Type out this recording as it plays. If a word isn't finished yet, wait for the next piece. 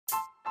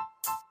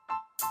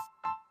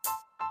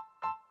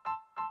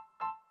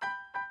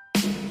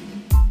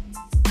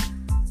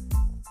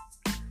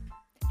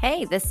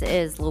Hey, this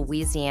is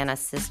Louisiana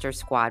Sister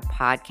Squad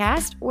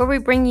podcast, where we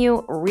bring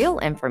you real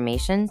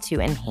information to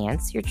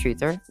enhance your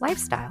truther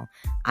lifestyle.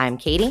 I'm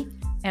Katie.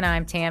 And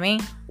I'm Tammy.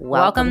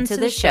 Welcome to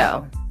the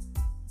show.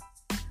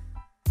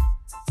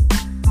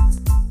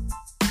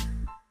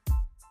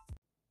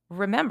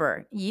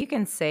 Remember, you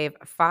can save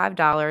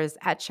 $5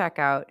 at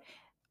checkout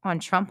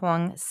on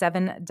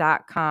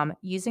Trumplung7.com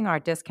using our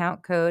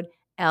discount code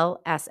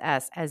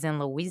LSS, as in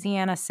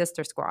Louisiana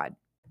Sister Squad.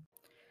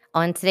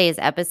 On today's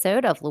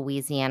episode of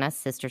Louisiana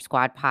Sister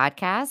Squad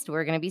podcast,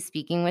 we're going to be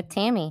speaking with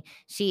Tammy.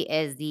 She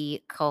is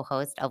the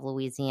co-host of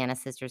Louisiana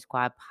Sister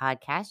Squad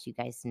podcast. You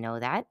guys know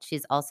that.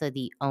 She's also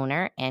the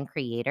owner and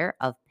creator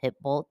of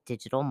Pitbull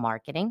Digital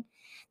Marketing.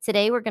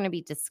 Today, we're going to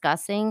be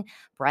discussing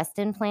breast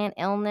implant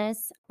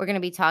illness. We're going to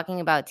be talking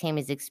about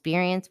Tammy's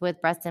experience with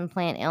breast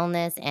implant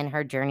illness and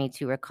her journey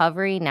to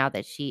recovery now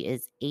that she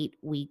is 8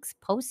 weeks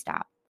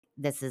post-op.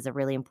 This is a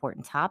really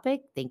important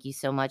topic. Thank you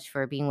so much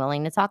for being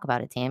willing to talk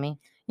about it, Tammy.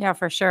 Yeah,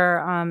 for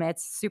sure.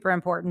 It's super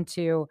important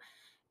to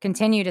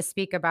continue to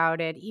speak about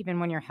it even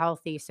when you're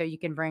healthy, so you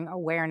can bring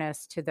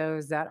awareness to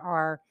those that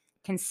are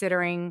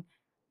considering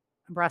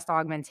breast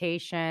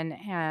augmentation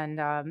and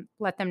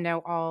let them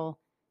know all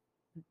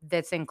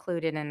that's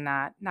included in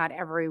that. Not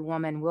every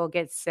woman will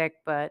get sick,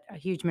 but a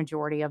huge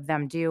majority of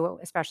them do,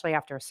 especially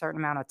after a certain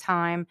amount of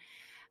time.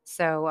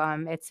 So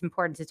it's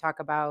important to talk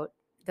about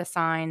the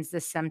signs,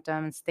 the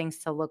symptoms, things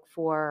to look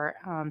for,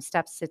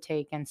 steps to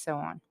take, and so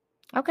on.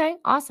 Okay,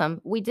 awesome.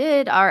 We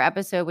did our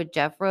episode with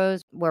Jeff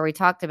Rose where we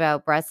talked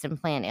about breast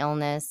implant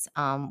illness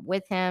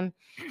with him,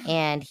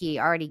 and he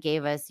already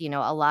gave us,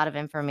 a lot of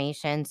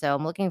information. So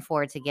I'm looking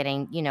forward to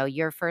getting,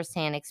 your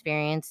firsthand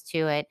experience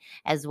to it,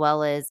 as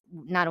well as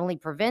not only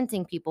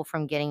preventing people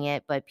from getting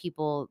it, but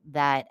people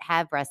that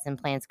have breast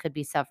implants could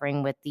be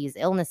suffering with these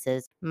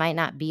illnesses, might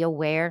not be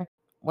aware.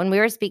 When we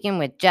were speaking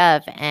with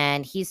Jeff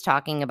and he's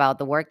talking about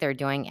the work they're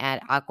doing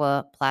at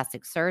Aqua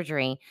Plastic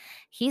Surgery,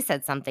 he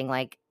said something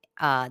like,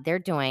 they're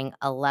doing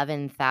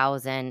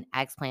 11,000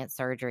 explant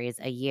surgeries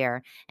a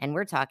year. And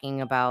we're talking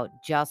about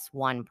just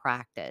one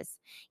practice,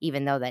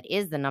 even though that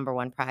is the number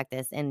one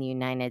practice in the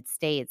United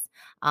States.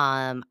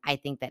 I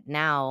think that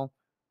now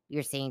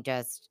you're seeing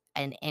just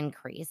an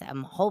increase.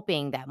 I'm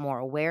hoping that more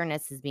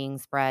awareness is being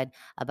spread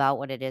about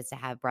what it is to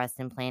have breast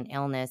implant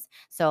illness.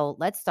 So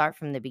let's start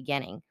from the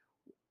beginning.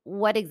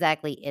 What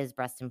exactly is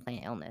breast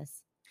implant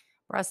illness?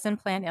 Breast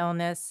implant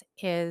illness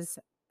is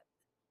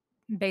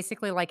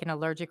basically like an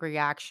allergic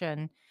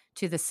reaction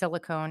to the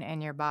silicone in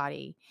your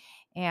body.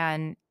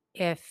 And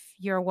if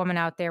you're a woman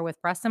out there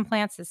with breast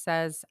implants that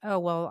says, "Oh,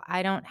 well,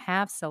 I don't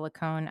have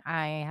silicone,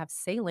 I have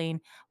saline,"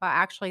 well,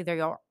 actually,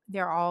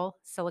 they're all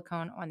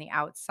silicone on the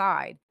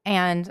outside.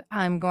 And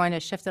I'm going to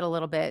shift it a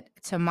little bit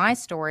to my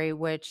story,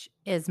 which,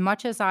 as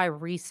much as I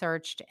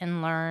researched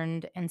and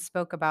learned and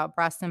spoke about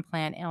breast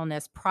implant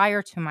illness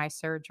prior to my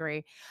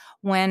surgery,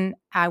 when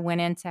I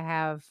went in to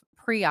have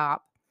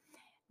pre-op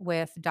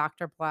with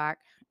Dr. Black.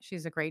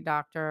 She's a great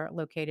doctor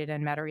located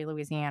in Metairie,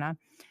 Louisiana.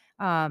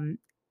 Um,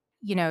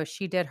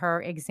 she did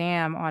her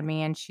exam on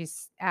me and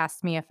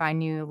asked me if I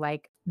knew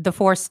like the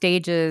 4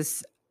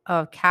 stages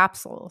of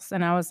capsules.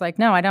 And I was like,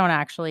 no, I don't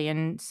actually.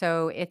 And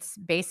so it's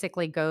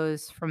basically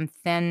goes from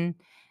thin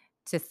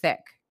to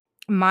thick.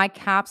 My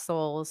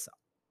capsules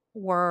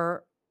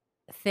were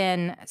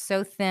thin,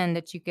 so thin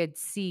that you could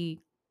see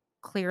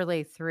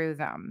clearly through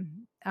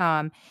them.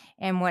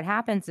 And what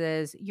happens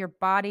is your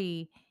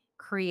body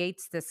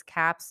creates this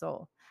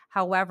capsule.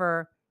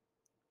 However,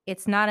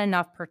 it's not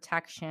enough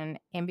protection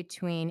in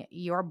between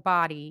your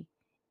body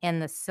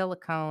and the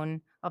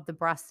silicone of the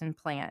breast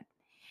implant.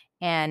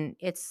 And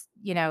it's,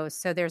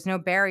 so there's no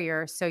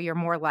barrier. So you're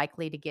more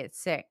likely to get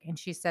sick. And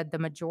she said the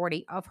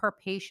majority of her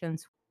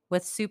patients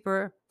with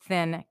super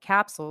thin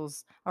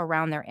capsules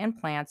around their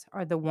implants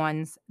are the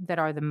ones that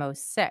are the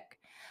most sick.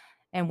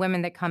 And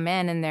women that come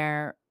in and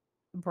their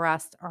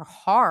breasts are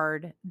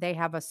hard, they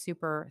have a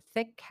super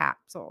thick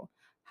capsule.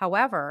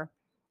 However,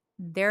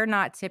 they're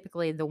not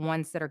typically the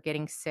ones that are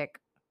getting sick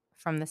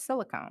from the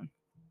silicone.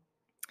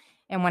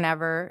 And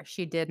whenever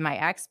she did my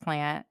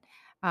explant,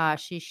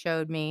 she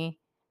showed me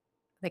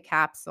the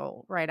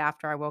capsule right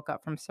after I woke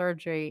up from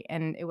surgery.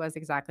 And it was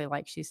exactly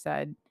like she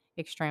said,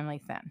 extremely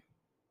thin.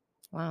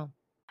 Wow.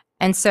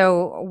 And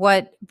so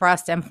what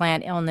breast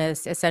implant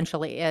illness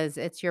essentially is,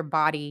 it's your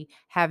body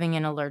having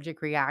an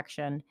allergic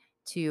reaction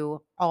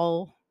to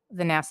all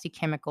the nasty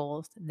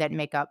chemicals that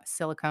make up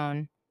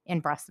silicone in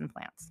breast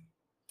implants.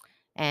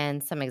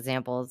 And some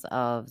examples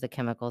of the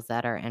chemicals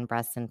that are in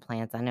breast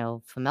implants. I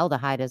know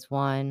formaldehyde is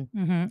one.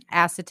 Mm-hmm.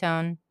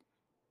 Acetone,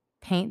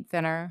 paint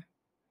thinner,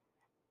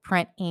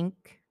 print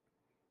ink.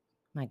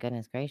 My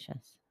goodness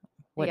gracious.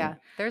 Yeah,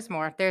 there's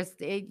more.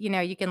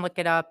 You can look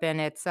it up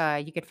and it's,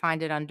 you could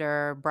find it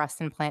under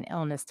breast implant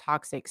illness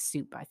toxic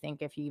soup, I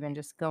think, if you even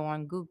just go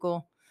on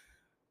Google.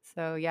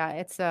 So yeah,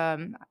 it's, I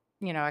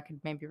could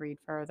maybe read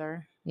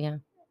further. Yeah.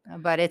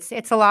 But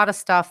it's a lot of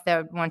stuff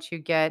that once you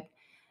get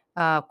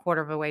a quarter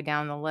of the way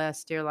down the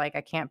list, you're like,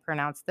 I can't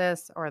pronounce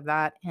this or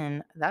that,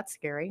 and that's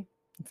scary.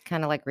 It's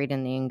kind of like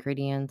reading the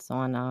ingredients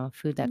on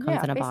food that comes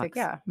Yeah, in a basic, box.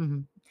 yeah.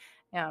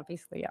 Yeah,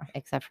 basically, yeah.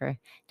 Except for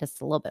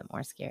just a little bit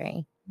more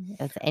scary.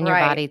 It's in your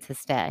Right. body to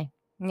stay.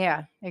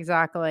 Yeah,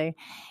 exactly.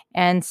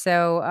 And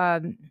so,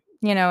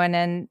 and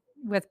then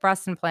with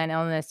breast implant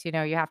illness, you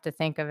have to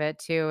think of it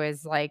too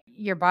as like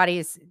your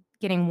body's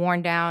getting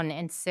worn down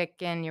and sick,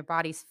 and your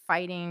body's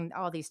fighting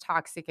all these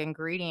toxic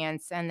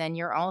ingredients. And then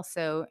you're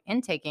also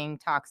intaking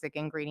toxic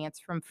ingredients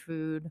from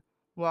food,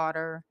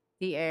 water,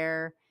 the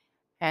air,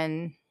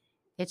 and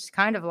it's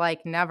kind of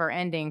like never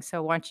ending.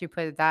 So once you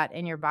put that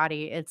in your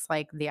body, it's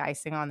like the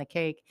icing on the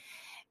cake.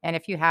 And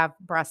if you have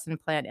breast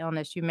implant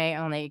illness, you may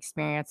only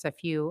experience a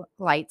few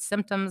light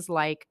symptoms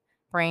like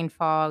brain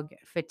fog,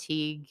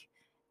 fatigue,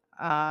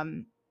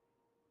 um,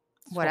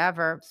 Swo-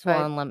 whatever. But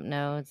Swollen lymph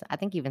nodes. I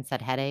think you even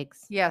said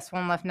headaches. yes,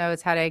 one left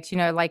nose, headaches,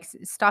 like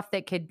stuff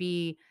that could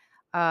be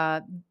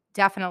uh,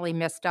 definitely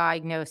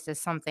misdiagnosed as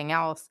something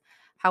else.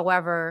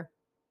 However,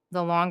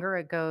 the longer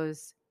it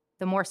goes,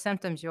 the more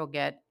symptoms you'll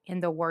get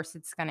and the worse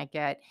it's going to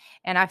get.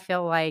 And I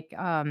feel like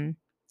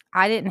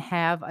I didn't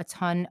have a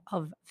ton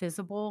of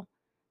visible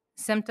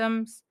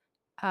symptoms.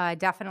 I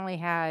definitely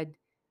had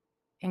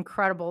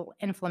incredible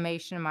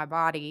inflammation in my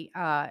body.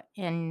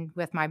 And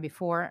with my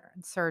before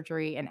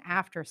surgery and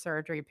after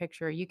surgery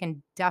picture, you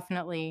can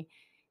definitely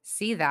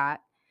see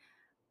that.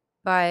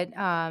 But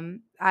I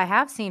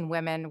have seen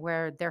women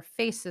where their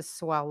faces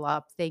swell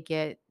up, they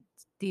get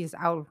these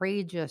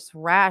outrageous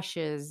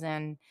rashes,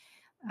 and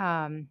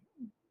um,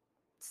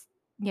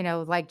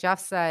 like Jeff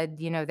said,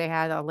 they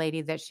had a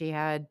lady that she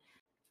had.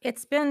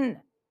 It's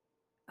been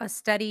a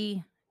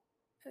steady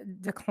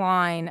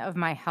decline of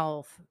my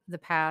health the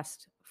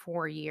past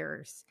 4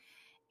 years.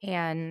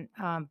 And,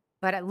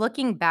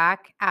 looking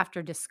back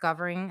after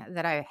discovering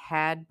that I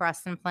had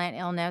breast implant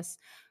illness,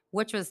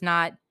 which was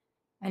not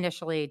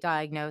initially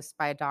diagnosed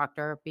by a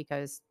doctor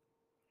because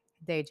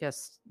they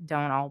just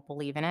don't all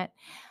believe in it.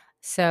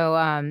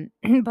 So,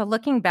 but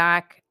looking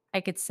back,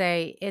 I could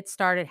say it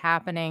started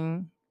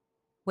happening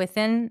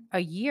within a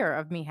year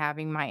of me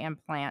having my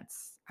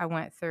implants. I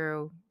went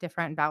through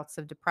different bouts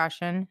of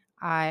depression.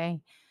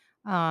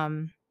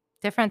 Um,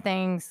 Different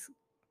things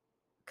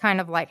kind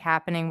of like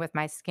happening with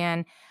my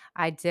skin.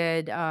 I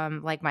did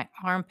like my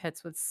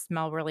armpits would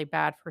smell really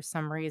bad for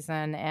some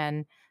reason.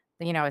 And,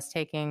 I was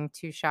taking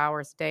 2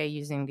 showers a day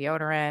using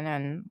deodorant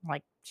and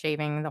like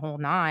shaving the whole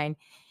nine.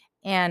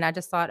 And I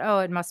just thought, oh,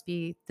 it must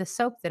be the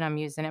soap that I'm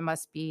using. It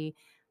must be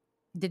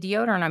the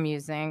deodorant I'm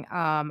using.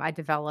 I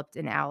developed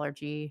an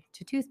allergy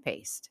to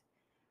toothpaste,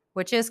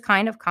 which is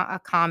kind of a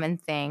common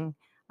thing,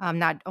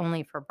 not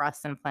only for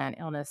breast implant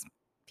illness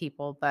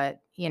people,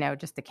 but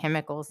just the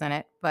chemicals in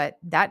it. But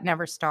that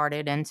never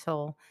started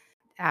until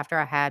after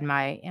I had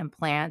my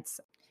implants.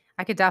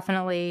 I could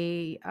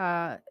definitely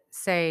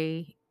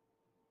say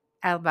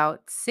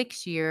about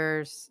 6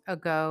 years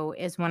ago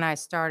is when I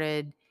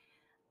started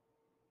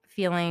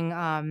feeling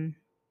a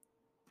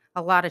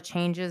lot of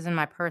changes in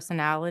my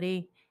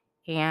personality,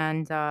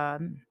 and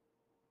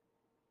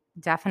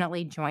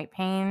definitely joint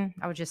pain.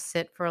 I would just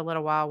sit for a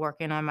little while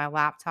working on my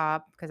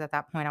laptop because at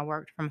that point I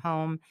worked from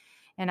home,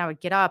 and I would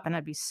get up and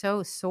I'd be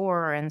so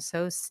sore and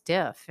so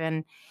stiff.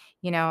 And,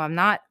 I'm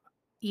not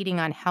eating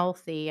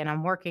unhealthy and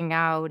I'm working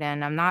out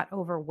and I'm not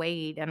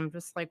overweight. And I'm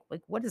just like,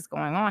 what is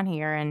going on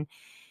here? And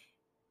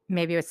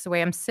maybe it's the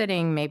way I'm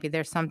sitting. Maybe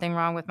there's something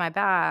wrong with my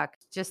back.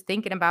 Just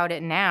thinking about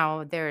it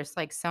now, there's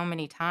like so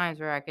many times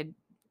where I could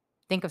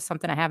think of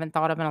something I haven't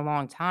thought of in a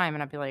long time,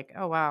 and I'd be like,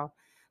 "Oh, wow,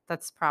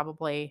 that's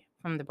probably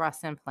from the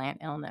breast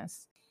implant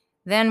illness."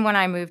 Then when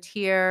I moved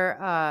here,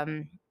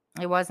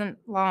 it wasn't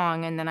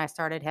long, and then I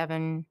started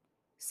having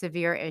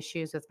severe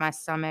issues with my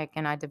stomach,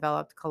 and I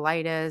developed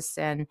colitis,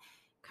 and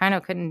kind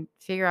of couldn't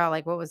figure out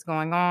like what was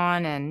going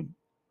on, and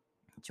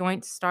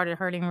joints started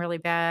hurting really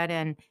bad,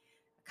 and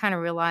kind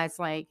of realized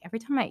like every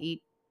time I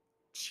eat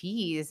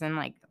cheese and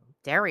like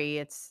dairy,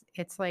 it's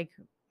like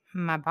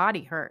my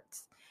body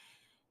hurts.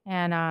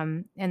 And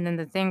then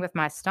the thing with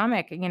my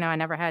stomach, I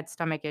never had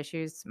stomach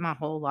issues my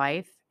whole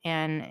life,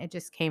 and it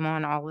just came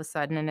on all of a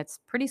sudden, and it's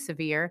pretty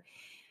severe.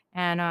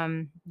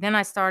 And then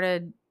I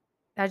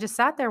just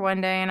sat there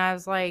one day and I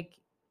was like,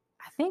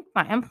 I think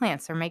my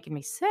implants are making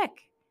me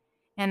sick.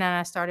 And then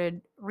I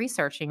started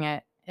researching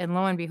it, and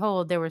lo and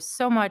behold, there was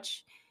so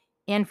much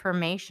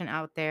information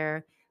out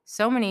there.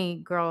 So many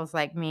girls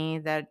like me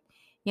that,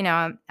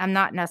 I'm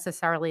not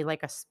necessarily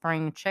like a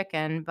spring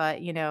chicken, but,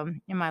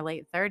 in my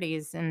late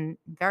 30s and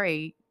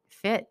very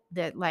fit,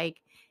 that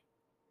like,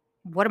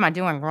 what am I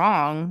doing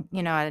wrong?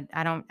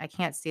 I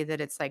can't see that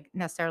it's like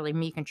necessarily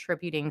me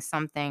contributing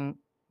something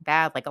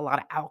bad, like a lot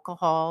of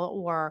alcohol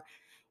or,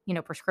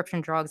 prescription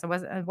drugs.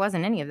 It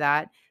wasn't any of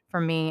that for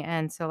me.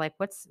 And so like,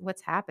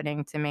 what's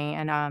happening to me?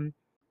 And,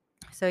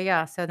 so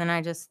yeah, so then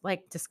I just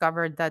like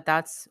discovered that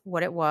that's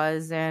what it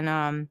was.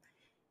 And,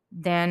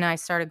 then I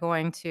started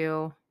going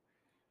to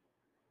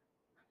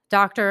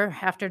doctor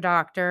after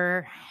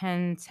doctor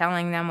and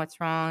telling them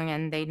what's wrong,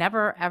 and they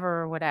never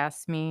ever would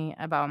ask me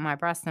about my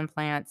breast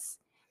implants.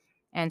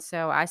 And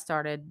so I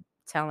started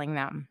telling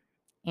them.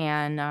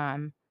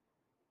 And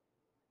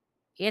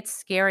it's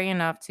scary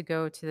enough to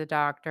go to the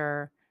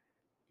doctor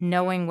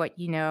knowing what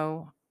you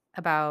know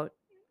about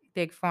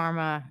big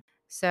pharma.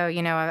 So,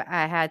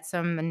 I had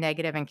some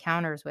negative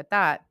encounters with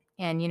that.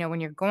 And, when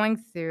you're going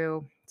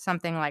through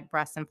something like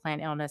breast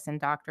implant illness and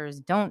doctors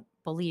don't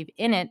believe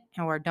in it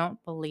or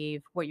don't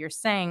believe what you're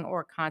saying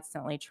or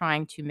constantly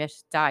trying to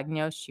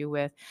misdiagnose you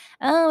with,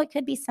 oh, it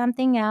could be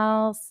something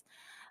else,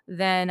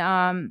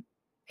 then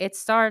it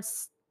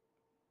starts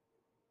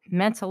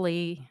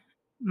mentally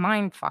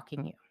mind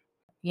fucking you.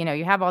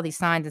 You have all these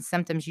signs and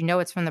symptoms. You know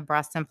it's from the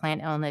breast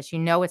implant illness. You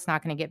know it's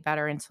not going to get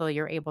better until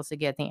you're able to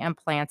get the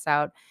implants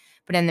out.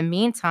 But in the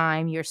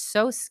meantime, you're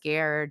so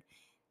scared.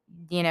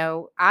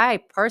 I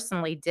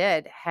personally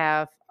did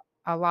have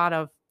a lot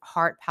of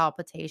heart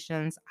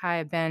palpitations.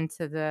 I've been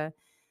to the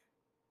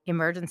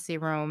emergency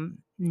room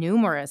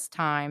numerous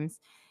times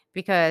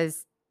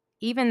because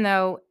even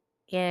though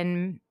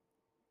in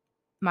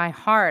my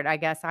heart, I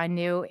guess I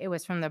knew it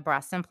was from the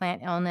breast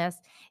implant illness.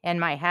 In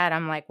my head,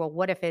 I'm like, well,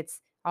 what if it's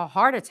a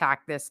heart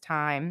attack this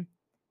time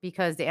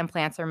because the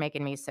implants are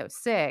making me so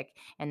sick?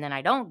 And then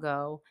I don't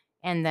go.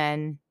 And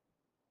then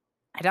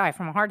I die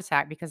from a heart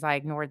attack because I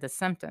ignored the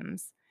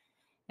symptoms.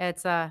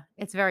 It's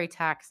very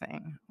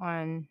taxing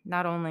on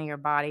not only your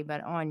body,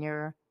 but on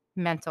your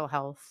mental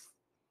health.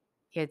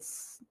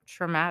 It's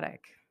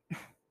traumatic.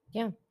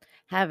 Yeah.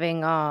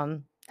 Having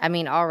I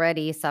mean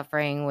already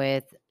suffering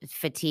with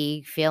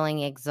fatigue, feeling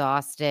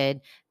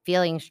exhausted,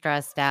 feeling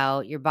stressed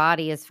out, your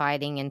body is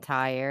fighting and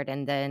tired,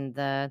 and then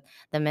the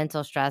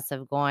mental stress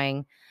of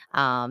going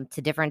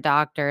to different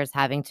doctors,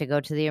 having to go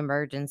to the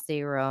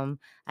emergency room.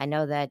 I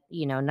know that,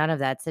 none of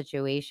that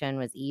situation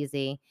was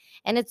easy.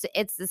 And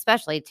it's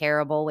especially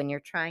terrible when you're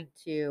trying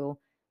to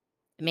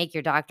make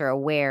your doctor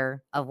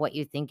aware of what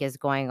you think is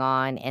going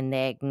on and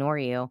they ignore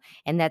you.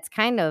 And that's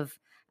kind of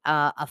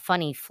a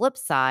funny flip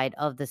side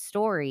of the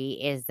story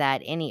is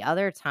that any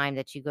other time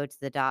that you go to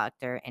the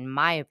doctor, in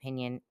my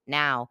opinion,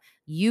 now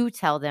you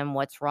tell them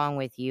what's wrong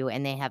with you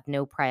and they have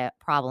no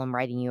problem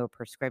writing you a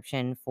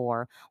prescription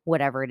for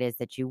whatever it is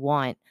that you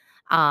want.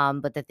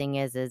 But the thing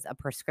is a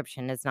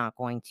prescription is not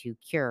going to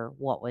cure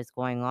what was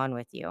going on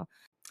with you.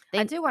 I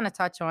Think, do want to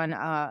touch on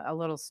a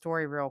little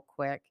story real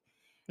quick.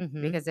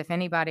 hmm Because if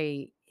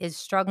anybody is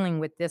struggling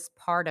with this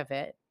part of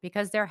it,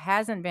 because there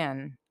hasn't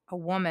been a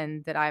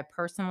woman that I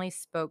personally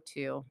spoke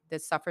to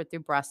that suffered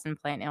through breast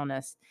implant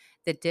illness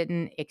that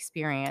didn't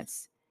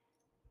experience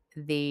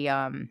the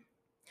um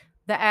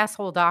the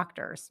asshole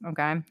doctors,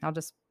 okay? I'll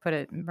just put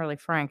it really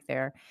frank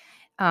there.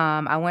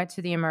 I went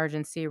to the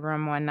emergency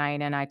room one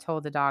night and I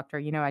told the doctor,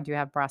 I do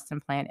have breast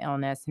implant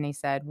illness. And he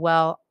said,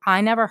 well,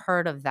 I never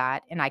heard of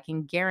that. And I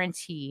can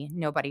guarantee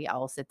nobody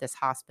else at this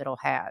hospital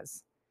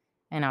has.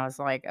 And I was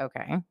like,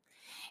 okay.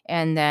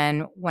 And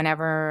then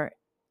whenever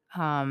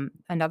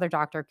another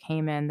doctor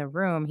came in the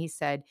room,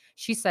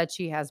 she said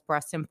she has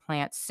breast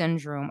implant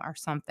syndrome or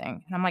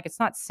something. And I'm like, it's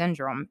not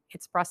syndrome,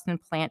 it's breast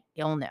implant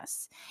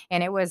illness.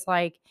 And it was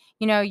like,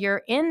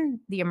 you're in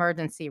the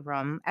emergency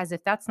room as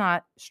if that's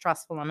not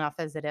stressful enough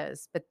as it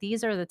is. But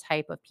these are the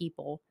type of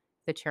people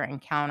that you're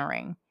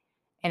encountering.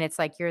 And it's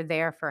like you're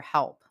there for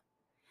help,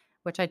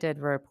 which I did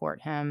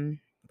report him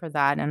for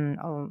that and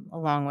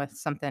along with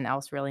something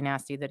else really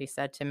nasty that he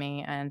said to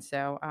me. And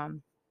so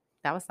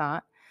that was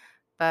that.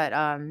 But,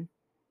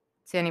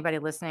 to anybody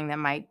listening that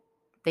might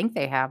think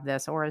they have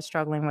this or is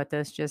struggling with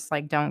this, just,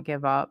 like, don't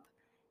give up.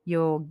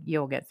 You'll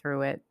get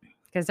through it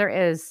because there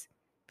is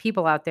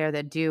people out there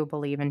that do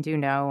believe and do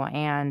know,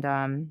 and,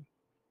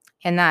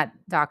 in that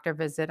doctor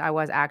visit, I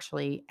was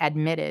actually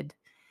admitted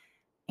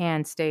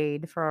and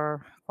stayed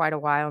for quite a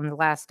while, and the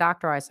last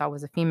doctor I saw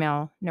was a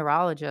female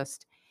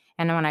neurologist,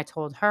 and when I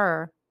told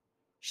her,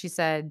 she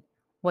said,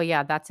 "Well,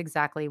 yeah, that's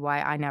exactly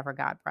why I never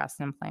got breast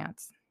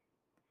implants."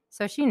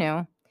 So she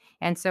knew.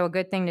 And so a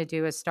good thing to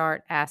do is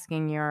start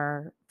asking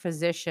your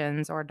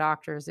physicians or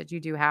doctors that you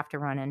do have to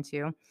run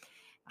into,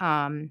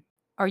 um,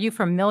 are you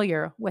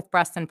familiar with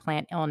breast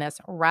implant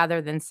illness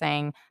rather than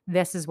saying,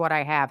 this is what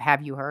I have.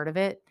 Have you heard of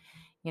it?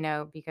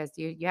 Because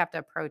you have to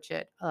approach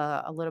it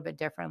a little bit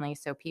differently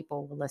so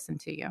people will listen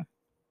to you.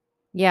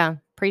 Yeah,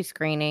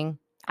 pre-screening.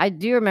 I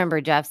do remember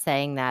Jeff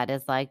saying that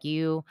is like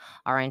you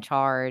are in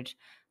charge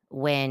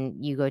when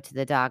you go to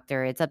the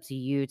doctor. It's up to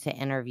you to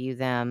interview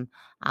them.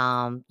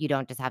 You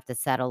don't just have to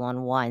settle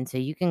on one. So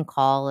you can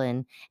call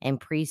and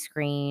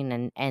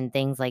pre-screen and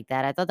things like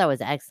that. I thought that was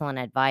excellent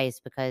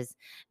advice because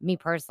me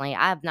personally,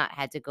 I've not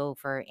had to go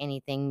for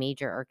anything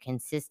major or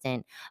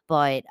consistent,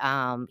 but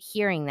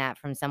hearing that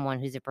from someone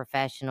who's a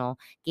professional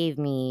gives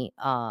me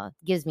a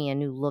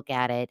new look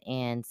at it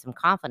and some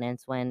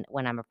confidence when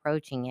I'm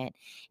approaching it.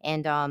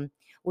 And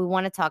we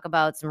want to talk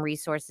about some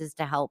resources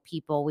to help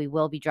people. We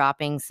will be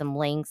dropping some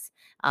links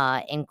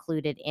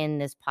included in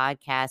this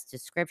podcast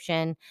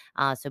description.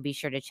 So be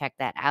sure to check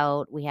that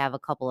out. We have a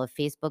couple of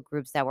Facebook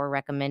groups that were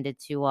recommended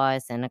to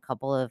us and a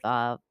couple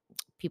of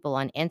people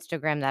on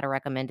Instagram that are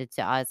recommended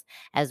to us,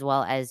 as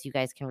well as you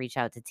guys can reach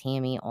out to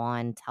Tammy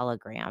on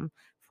Telegram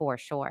for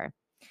sure.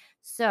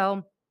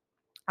 So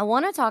I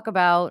want to talk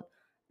about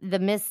the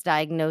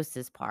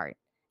misdiagnosis part.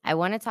 I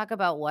want to talk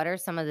about what are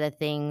some of the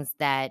things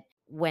that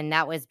when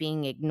that was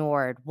being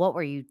ignored, what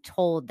were you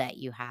told that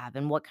you have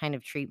and what kind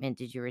of treatment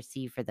did you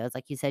receive for those?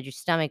 Like you said, your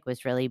stomach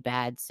was really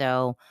bad.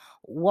 So,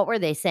 what were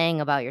they saying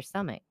about your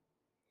stomach?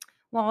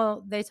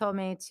 Well, they told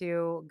me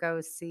to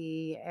go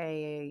see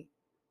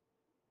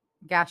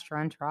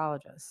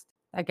gastroenterologist,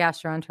 a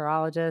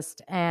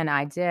gastroenterologist, and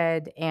I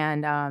did.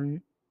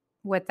 And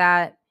with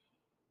that,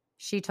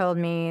 she told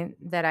me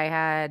that I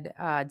had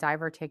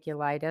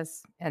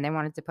diverticulitis, and they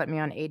wanted to put me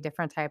on 8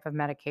 different type of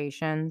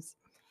medications.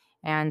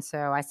 And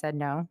so I said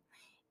no.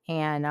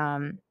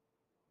 And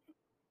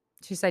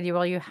she said, "You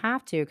well, you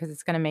have to because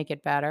it's going to make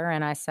it better."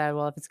 And I said,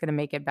 "Well, if it's going to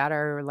make it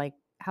better, like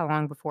how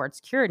long before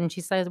it's cured?" And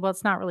she said, "Well,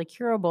 it's not really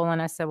curable."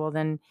 And I said, "Well,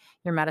 then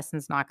your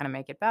medicine's not going to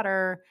make it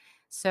better."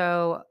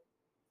 So,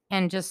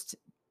 and just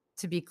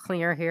to be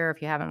clear here,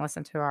 if you haven't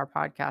listened to our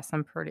podcast,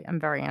 I'm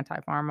very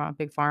anti-pharma,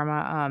 big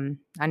pharma.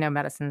 I know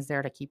medicine's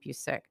there to keep you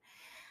sick.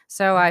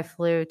 So I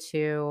flew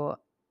to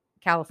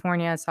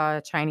California, saw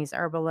a Chinese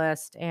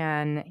herbalist,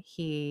 and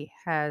he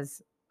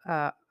has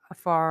a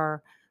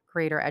far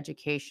greater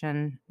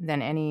education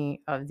than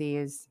any of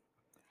these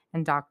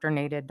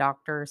indoctrinated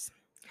doctors.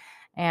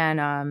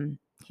 And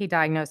he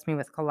diagnosed me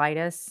with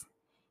colitis,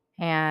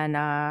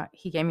 and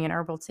he gave me an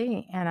herbal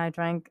tea, and I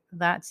drank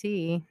that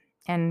tea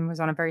and was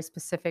on a very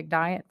specific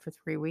diet for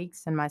 3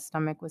 weeks, and my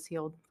stomach was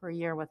healed for a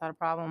year without a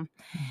problem.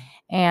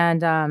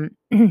 And the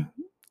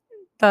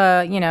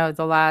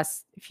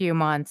last few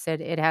months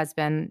it has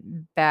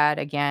been bad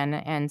again,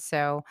 and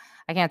so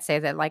I can't say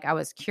that like I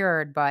was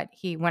cured, but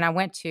he when I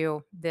went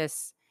to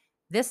this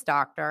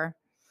doctor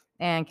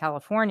in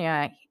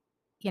California,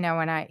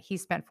 he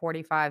spent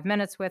 45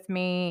 minutes with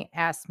me,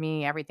 asked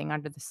me everything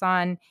under the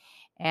sun.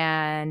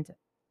 And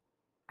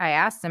I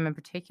asked him in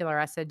particular,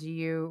 I said, "Do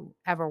you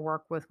ever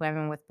work with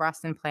women with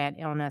breast implant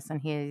illness?"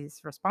 And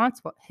his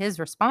response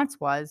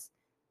was,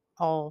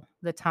 "All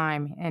the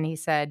time." And he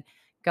said,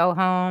 "Go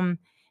home,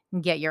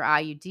 get your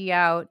IUD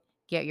out,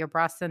 get your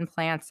breast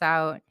implants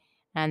out,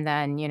 and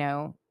then,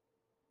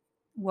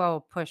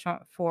 we'll push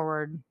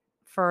forward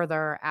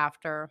further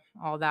after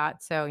all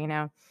that." So,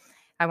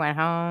 I went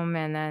home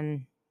and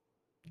then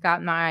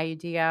got my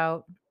IUD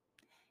out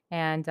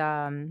and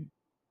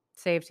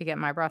saved to get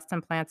my breast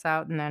implants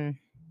out. And then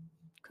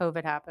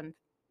COVID happened.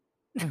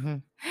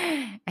 Mhm.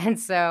 And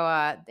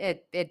so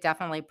it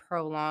definitely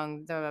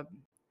prolonged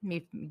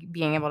me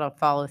being able to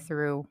follow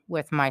through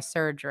with my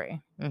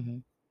surgery.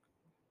 Mhm.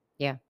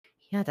 Yeah.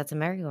 Yeah, that's a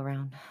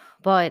merry-go-round.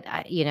 But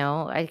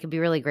I could be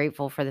really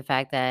grateful for the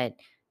fact that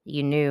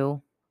you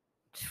knew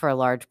for a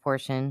large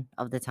portion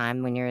of the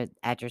time when you're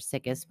at your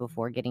sickest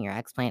before getting your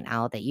explant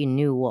out that you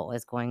knew what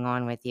was going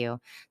on with you.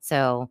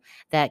 So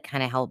that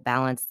kind of helped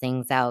balance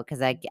things out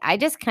because I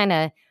just kind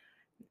of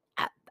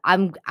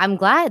I'm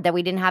glad that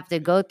we didn't have to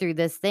go through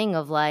this thing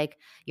of like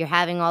you're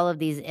having all of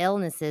these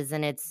illnesses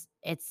and it's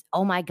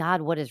oh my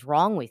god, what is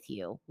wrong with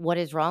you? What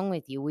is wrong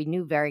with you? We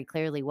knew very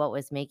clearly what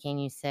was making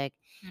you sick,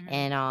 Mhm.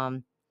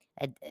 and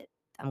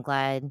I'm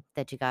glad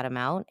that you got him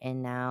out,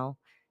 and now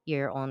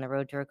you're on the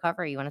road to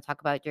recovery. You want to talk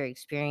about your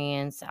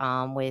experience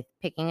with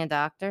picking a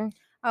doctor?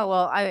 Oh,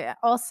 well, I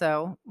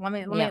also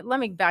Yeah. let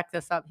me back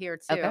this up here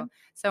Okay. too.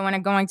 So when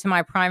I'm going to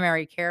my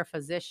primary care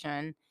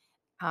physician,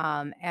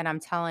 and I'm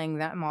telling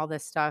them all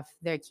this stuff,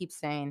 they keep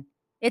saying,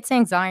 "It's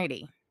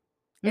anxiety.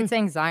 Mm, It's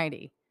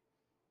anxiety."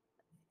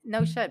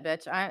 No shit,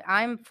 bitch.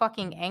 I'm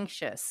fucking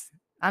anxious.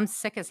 I'm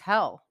sick as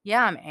hell.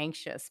 Yeah, I'm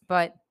anxious,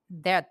 but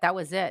that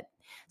was it.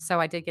 So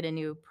I did get a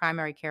new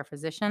primary care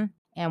physician,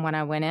 and when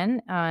I went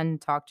in and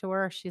talked to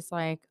her, she's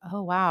like,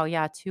 "Oh wow,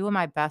 yeah, 2 of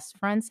my best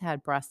friends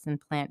had breast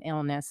implant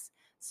illness.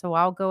 So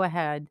I'll go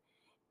ahead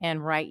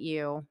and write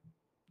you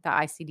the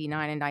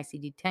ICD-9 and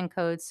ICD-10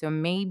 codes, so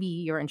maybe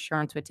your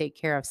insurance would take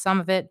care of some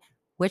of it,"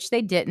 which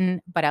they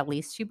didn't, but at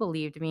least she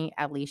believed me,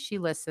 at least she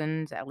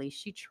listened, at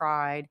least she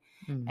tried,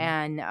 mm,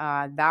 and,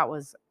 that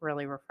was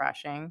really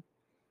refreshing.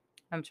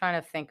 I'm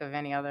trying to think of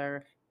any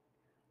other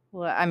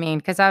well, I mean,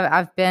 because I 'cause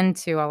I've been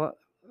to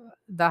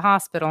the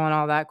hospital and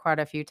all that quite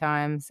a few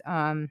times.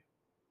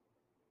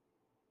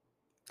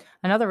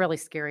 Another really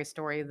scary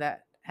story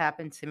that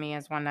happened to me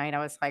is one night I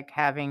was, like,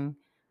 having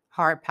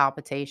heart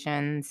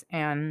palpitations,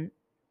 and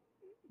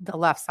the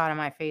left side of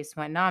my face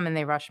went numb, and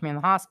they rushed me in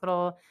the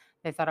hospital.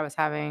 They thought I was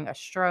having a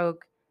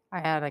stroke. I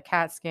had a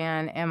CAT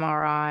scan,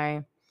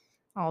 MRI,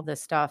 all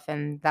this stuff,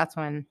 and that's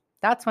when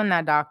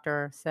that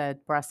doctor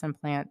said breast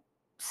implant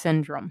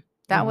syndrome.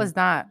 That mhm. was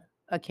that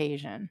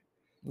occasion.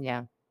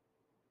 Yeah.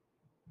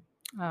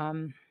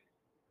 Um,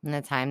 And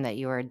the time that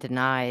you were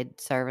denied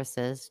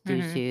services due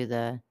mhm. to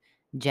the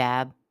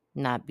jab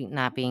not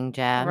being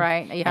jabbed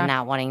Right, and yeah.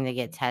 not wanting to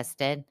get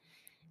tested.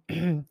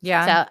 So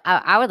Yeah.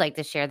 I would like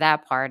to share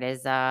that part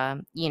is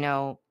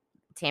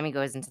Tammy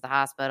goes into the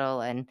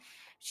hospital and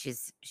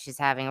she's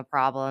having a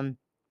problem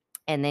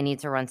and they need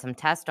to run some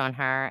tests on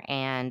her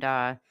and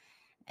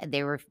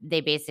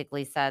they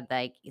basically said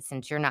like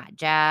since you're not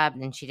jabbed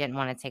and she didn't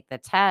want to take the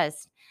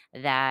test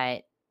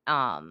that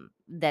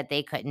that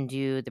they couldn't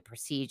do the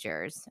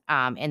procedures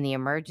in the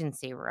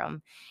emergency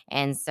room.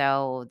 And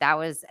so that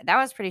was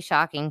pretty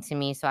shocking to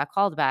me. So I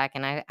called back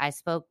and I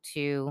spoke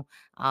to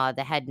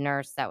the head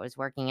nurse that was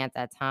working at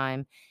that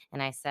time.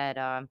 And I said,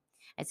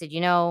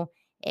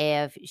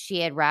 if she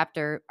had wrapped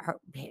her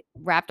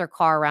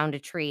car around a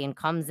tree and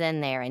comes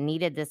in there and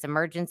needed this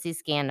emergency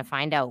scan to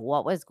find out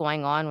what was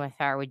going on with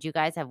her, would you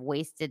guys have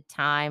wasted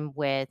time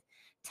with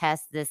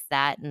test this,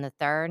 that, and the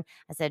third?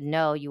 I said,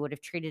 no, you would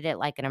have treated it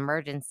like an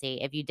emergency.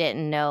 If you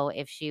didn't know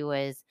if she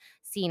was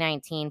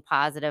C19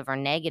 positive or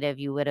negative,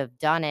 you would have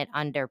done it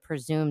under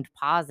presumed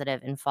positive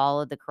and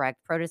followed the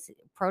correct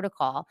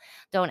protocol.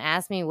 Don't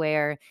ask me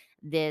where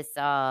this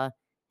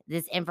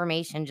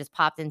information just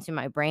popped into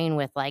my brain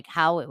with like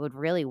how it would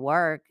really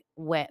work.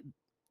 What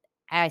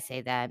I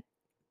say that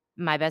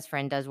my best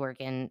friend does work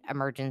in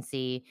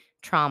emergency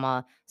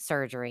trauma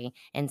surgery.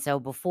 And so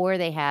before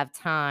they have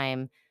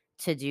time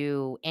to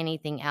do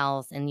anything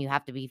else and you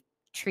have to be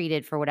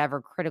treated for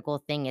whatever critical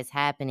thing is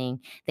happening,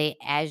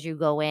 as you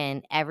go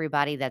in,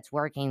 everybody that's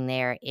working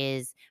there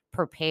is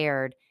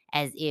prepared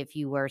as if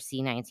you were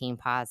C19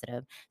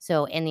 positive.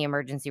 So in the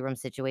emergency room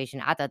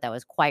situation, I thought that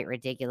was quite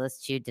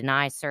ridiculous to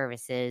deny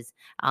services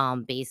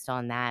based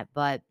on that.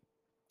 But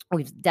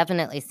we've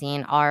definitely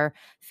seen our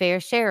fair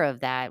share of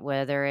that,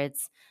 whether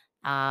it's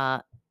uh,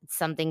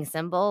 something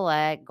simple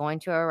like going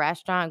to a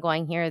restaurant,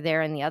 going here,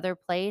 there, and the other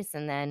place,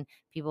 and then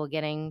people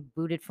getting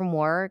booted from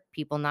work,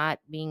 people not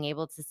being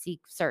able to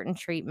seek certain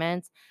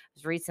treatments. I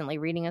was recently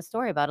reading a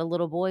story about a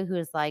little boy who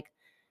is like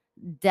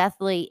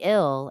deathly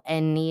ill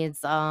and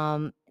needs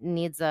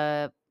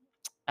a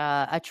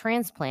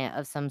transplant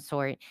of some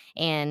sort,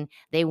 and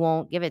they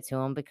won't give it to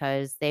him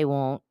because they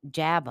won't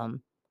jab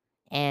him.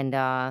 And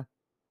I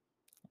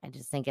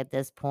just think at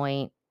this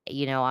point,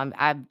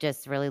 I'm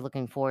just really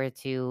looking forward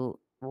to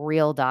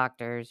real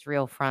doctors,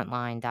 real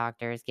frontline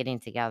doctors getting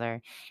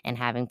together and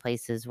having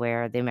places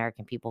where the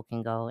American people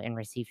can go and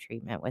receive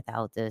treatment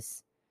without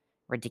this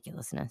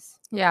ridiculousness.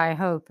 Yeah, I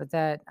hope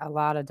that a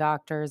lot of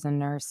doctors and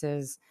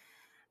nurses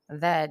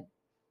that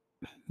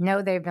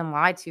know they've been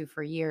lied to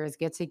for years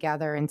get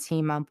together and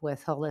team up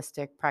with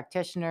holistic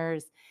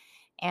practitioners,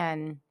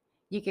 and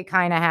you could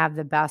kind of have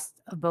the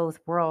best of both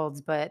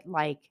worlds, but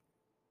like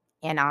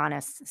an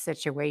honest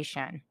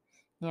situation,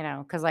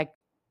 because like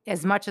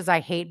as much as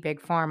I hate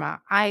big pharma,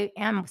 I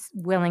am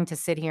willing to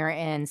sit here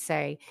and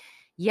say,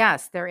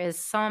 yes, there is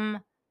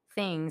some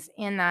things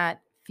in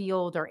that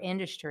field or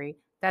industry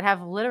that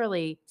have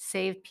literally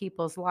saved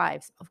people's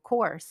lives, of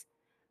course.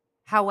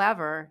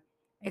 However,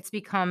 it's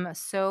become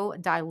so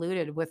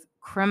diluted with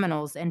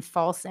criminals and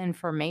false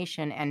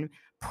information and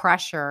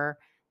pressure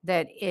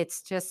that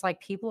it's just like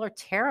people are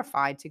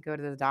terrified to go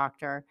to the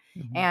doctor.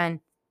 Mhm. And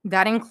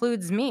that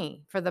includes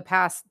me for the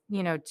past,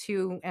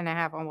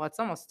 2.5, well, it's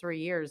almost 3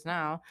 years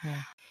now.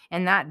 Yeah.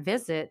 And that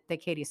visit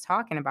that Katie's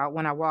talking about,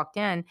 when I walked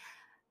in,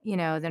 the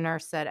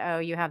nurse said, "Oh,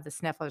 you have the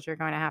sniffles. You're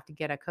going to have to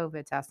get a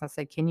COVID test." And I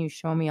said, "Can you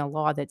show me a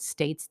law that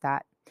states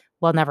that?"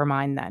 Well, never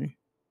mind then.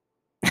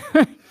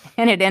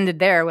 And it ended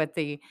there with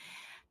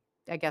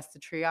I guess the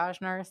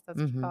triage nurse, that's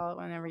what you Mhm. call it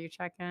whenever you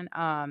check in.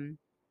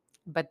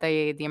 But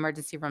the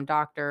emergency room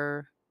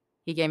doctor,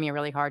 he gave me a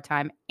really hard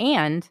time,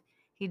 and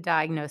he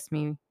diagnosed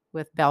me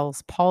with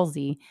Bell's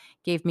palsy,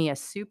 gave me a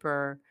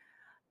super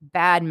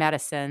bad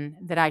medicine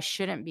that I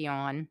shouldn't be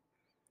on,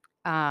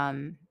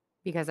 um,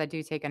 because I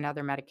do take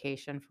another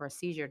medication for a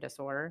seizure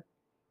disorder,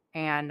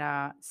 and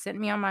sent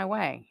me on my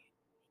way.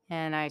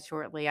 And I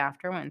shortly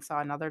after went and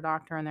saw another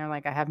doctor, and they're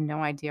like, "I have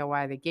no idea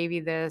why they gave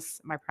you this."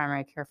 My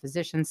primary care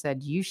physician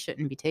said, "You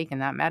shouldn't be taking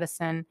that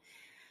medicine."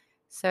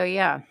 So,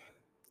 yeah,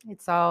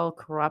 it's all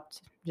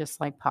corrupt,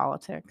 just like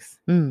politics.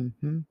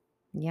 Mhm.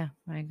 Yeah,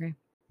 I agree.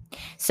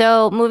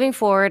 So moving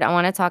forward, I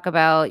want to talk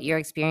about your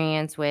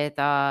experience with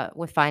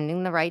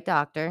finding the right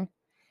doctor.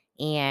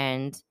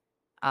 And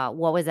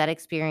what was that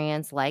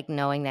experience like,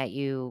 knowing that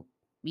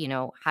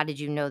how did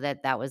you know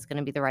that that was going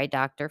to be the right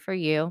doctor for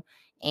you?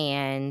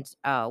 And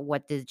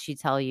what did she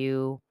tell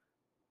you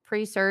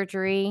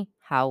pre-surgery?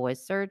 How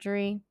was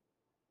surgery?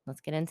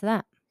 Let's get into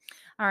that.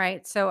 All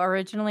right. So,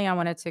 originally, I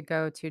wanted to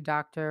go to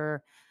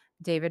Dr.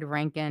 David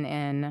Rankin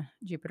in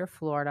Jupiter,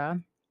 Florida,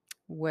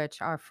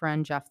 which our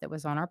friend Jeff, that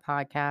was on our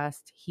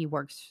podcast, he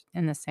works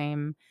in the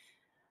same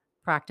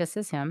practice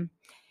as him.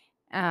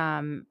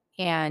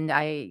 And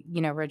I,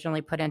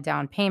 originally put in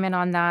down payment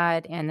on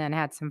that and then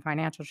had some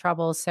financial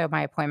troubles. So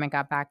my appointment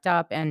got backed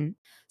up. And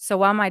so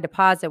while my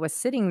deposit was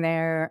sitting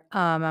there,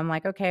 I'm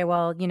like, okay,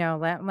 well,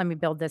 let me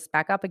build this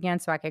back up again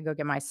so I could go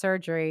get my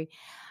surgery.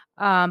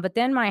 But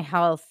then my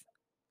health,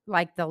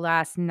 like the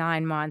last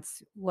 9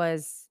 months,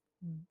 was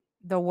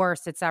the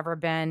worst it's ever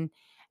been.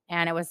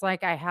 And it was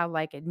like I had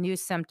like new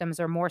symptoms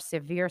or more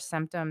severe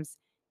symptoms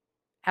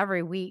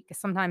every week,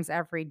 sometimes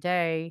every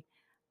day.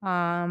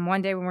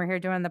 One day when we were here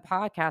doing the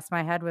podcast,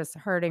 my head was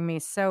hurting me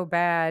so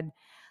bad,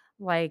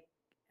 like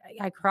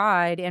I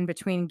cried in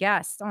between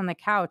guests on the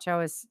couch. I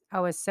was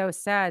so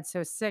sad,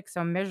 so sick,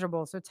 so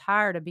miserable, so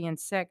tired of being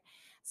sick.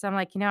 So I'm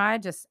like,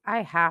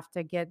 I have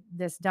to get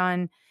this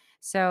done.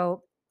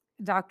 So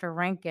Dr.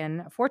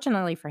 Rankin,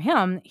 fortunately for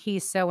him,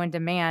 he's so in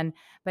demand,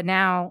 but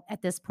now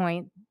at this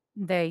point,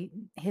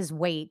 his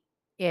wait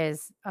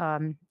is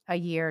a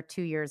year,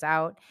 2 years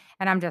out.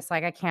 And I'm just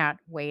like, I can't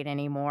wait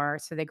anymore.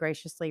 So they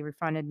graciously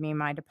refunded me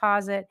my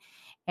deposit.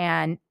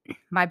 And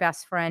my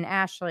best friend,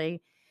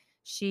 Ashley,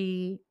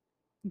 she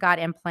got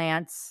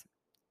implants.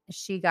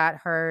 She got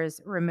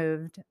hers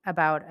removed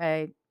about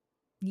a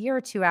year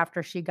or 2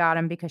 after she got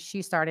him because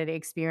she started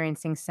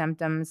experiencing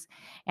symptoms,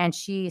 and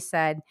she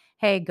said,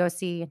 "Hey, go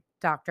see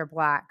Doctor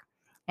Black."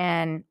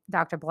 And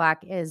Doctor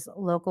Black is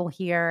local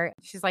here.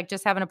 She's like,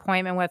 "Just have an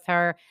appointment with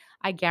her.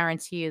 I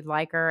guarantee you'd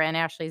like her." And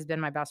Ashley's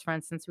been my best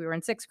friend since we were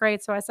in 6th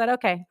grade, so I said,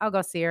 "Okay, I'll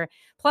go see her."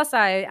 Plus,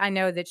 I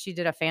know that she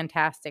did a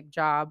fantastic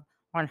job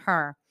on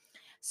her.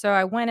 So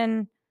I went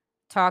and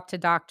talked to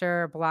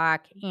Doctor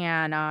Black,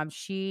 and,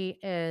 she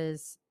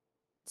is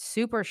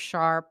super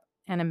sharp,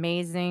 an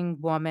amazing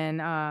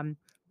woman,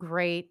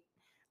 great,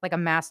 like a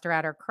master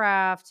at her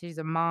craft. She's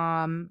a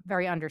mom,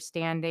 very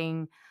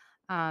understanding,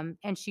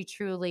 and she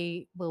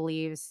truly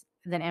believes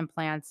that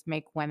implants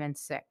make women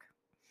sick.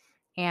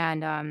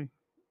 And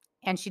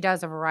and she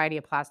does a variety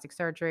of plastic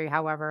surgery.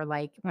 However,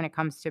 like when it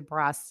comes to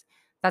breasts,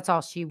 that's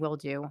all she will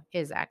do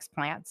is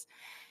explants.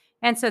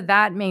 And so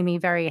that made me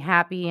very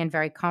happy and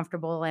very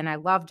comfortable. And I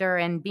loved her.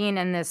 And being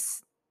in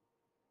this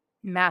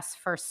mess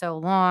for so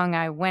long,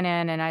 I went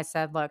in and I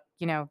said, "Look,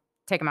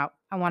 take them out.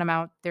 I want them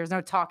out. There's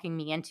no talking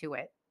me into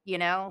it,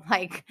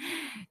 like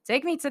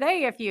take me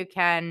today if you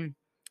can."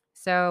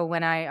 So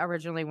when I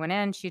originally went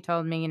in, she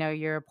told me,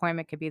 your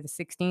appointment could be the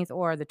 16th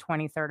or the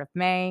 23rd of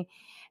May.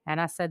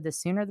 And I said, the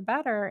sooner the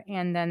better.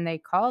 And then they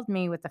called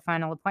me with the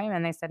final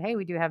appointment. They said, "Hey,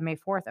 we do have May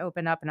 4th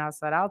open up." And I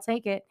said, "I'll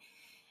take it."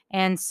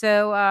 And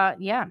so,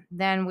 yeah,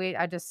 then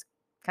I just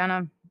kind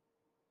of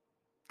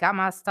got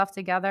my stuff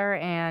together.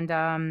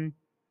 And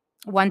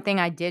one thing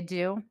I did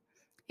do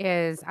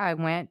is I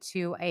went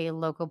to a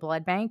local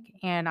blood bank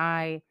and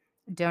I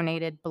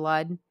donated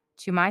blood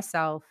to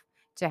myself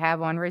to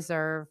have on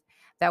reserve.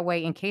 That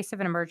way, in case of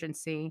an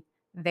emergency,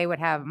 they would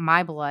have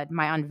my blood,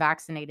 my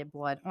unvaccinated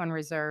blood, on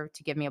reserve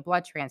to give me a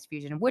blood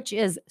transfusion, which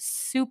is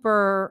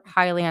super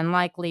highly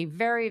unlikely,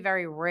 very,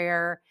 very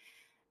rare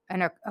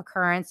an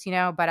occurrence,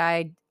 but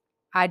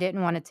I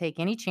didn't want to take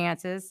any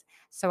chances.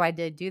 So I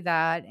did do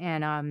that.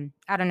 And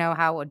I don't know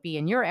how it would be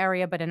in your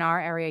area, but in our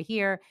area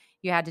here,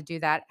 you had to do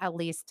that at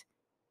least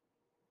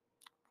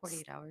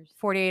 48 hours.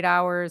 48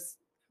 hours.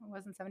 It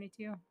wasn't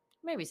 72.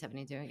 Maybe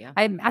 72, yeah.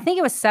 I think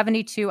it was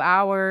 72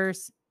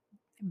 hours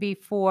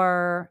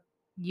before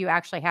you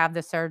actually have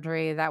the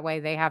surgery. That way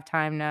they have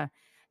time to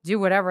do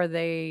whatever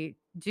they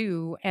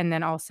do and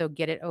then also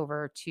get it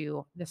over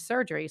to the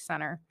surgery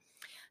center.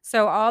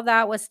 So all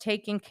that was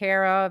taken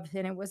care of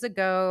and it was a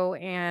go.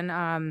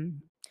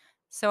 And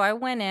so I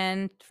went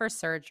in for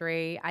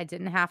surgery. I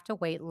didn't have to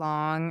wait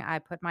long. I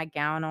put my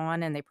gown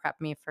on and they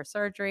prepped me for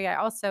surgery. I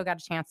also got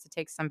a chance to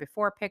take some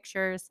before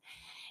pictures.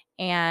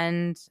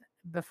 And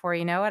before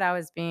you know it, I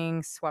was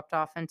being swept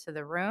off into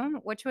the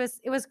room,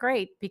 it was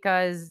great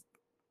because,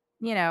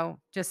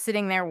 just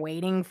sitting there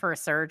waiting for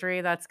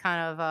surgery, that's kind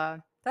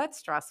of that's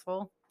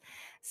stressful.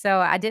 So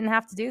I didn't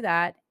have to do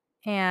that.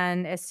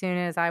 And as soon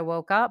as I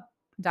woke up,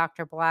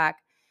 Dr. Black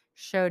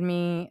showed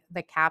me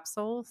the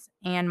capsules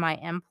and my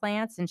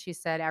implants, and she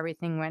said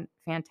everything went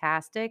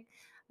fantastic.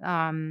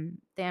 The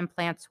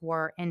implants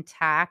were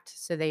intact,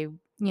 so they,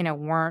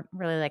 weren't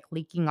really like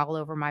leaking all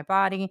over my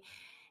body.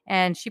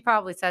 And she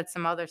probably said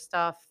some other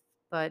stuff,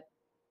 but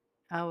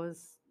I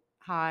was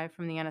high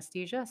from the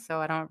anesthesia, so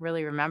I don't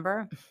really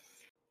remember.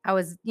 I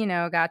was,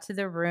 got to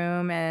the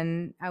room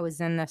and I was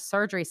in the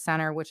surgery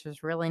center, which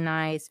was really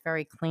nice,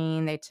 very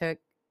clean. They took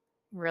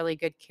really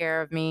good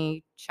care of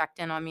me, checked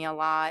in on me a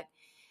lot.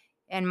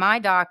 And my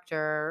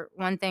doctor,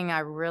 one thing I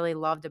really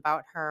loved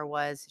about her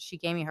was she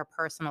gave me her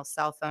personal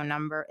cell phone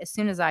number as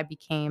soon as I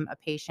became a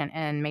patient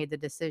and made the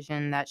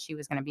decision that she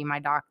was going to be my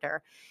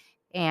doctor.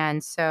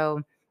 And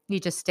so you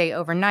just stay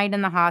overnight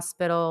in the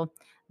hospital.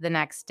 The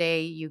next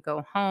day you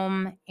go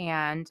home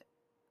and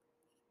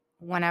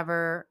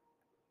whenever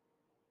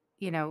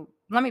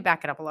let me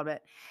back it up a little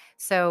bit.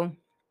 So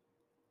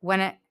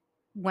when it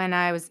when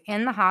I was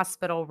in the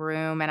hospital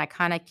room and I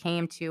kind of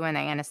came to and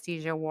the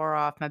anesthesia wore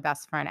off, my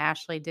best friend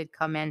Ashley did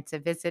come in to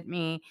visit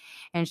me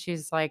and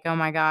she's like, "Oh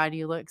my God,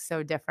 you look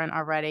so different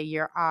already.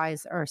 Your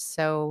eyes are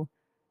so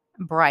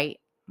bright.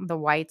 The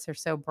whites are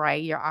so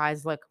bright. Your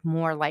eyes look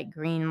more light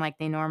green like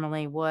they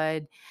normally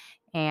would."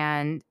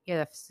 And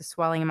the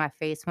swelling in my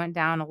face went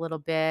down a little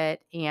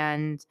bit.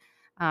 And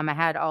I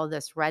had all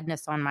this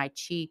redness on my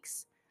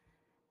cheeks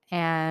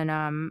and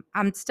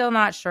I'm still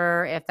not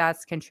sure if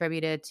that's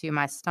contributed to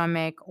my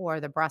stomach or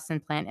the breast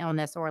implant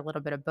illness or a little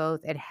bit of both.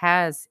 It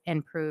has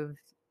improved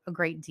a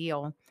great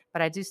deal,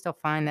 but I do still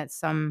find that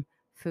some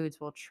foods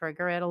will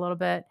trigger it a little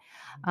bit.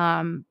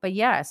 But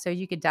yeah, so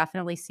you could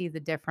definitely see the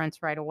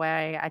difference right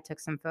away. I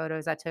took some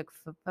photos. I took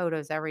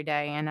photos every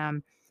day.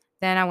 And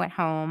then I went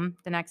home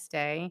the next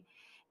day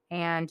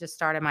and just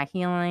started my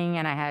healing.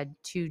 And I had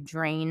two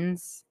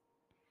drains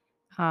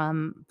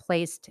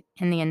placed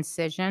in the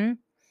incision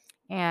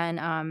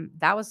And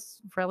that was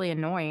really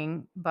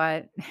annoying,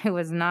 but it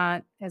was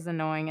not as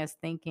annoying as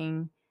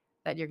thinking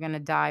that you're going to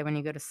die when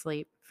you go to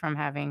sleep from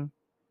having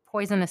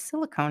poisonous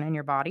silicone in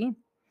your body.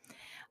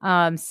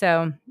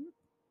 So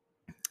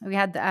I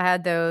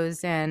had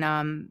those,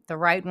 and the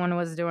right one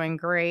was doing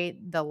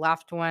great. The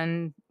left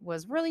one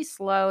was really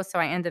slow, so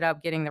I ended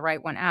up getting the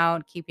right one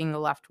out, keeping the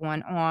left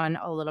one on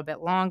a little bit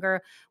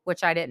longer,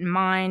 which I didn't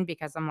mind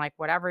because I'm like,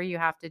 whatever you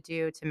have to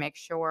do to make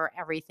sure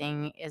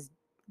everything is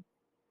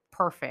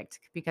perfect,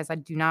 because I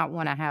do not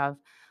want to have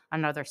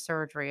another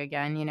surgery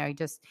again. You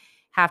just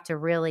have to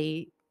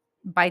really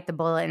bite the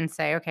bullet and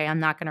say, okay, I'm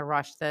not going to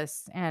rush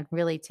this, and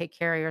really take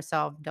care of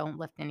yourself. Don't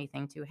lift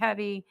anything too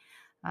heavy,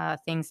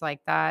 things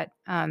like that.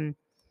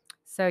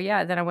 So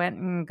yeah, then I went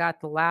and got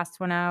the last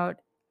one out.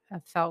 I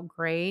felt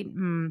great.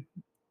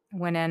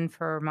 Went in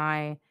for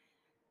my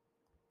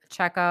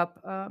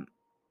checkup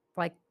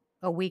like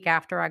a week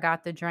after I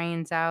got the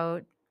drains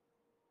out,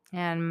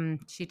 and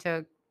she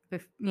took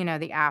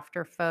the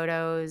after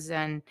photos,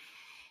 and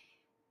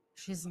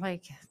she's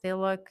like, they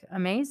look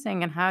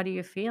amazing. And how do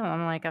you feel?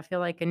 I'm like, I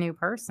feel like a new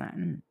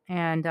person.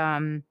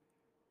 And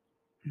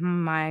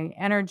my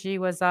energy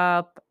was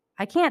up.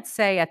 I can't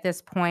say at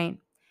this point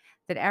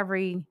that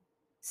every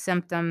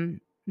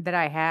symptom that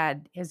I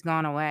had is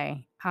gone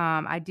away.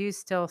 I do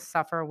still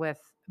suffer with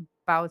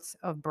bouts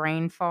of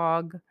brain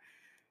fog,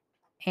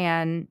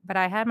 but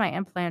I had my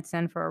implants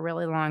in for a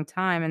really long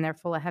time, and they're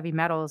full of heavy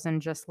metals,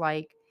 and just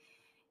like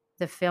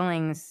the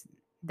fillings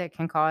that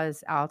can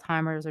cause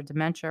Alzheimer's or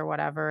dementia or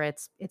whatever,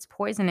 it's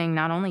poisoning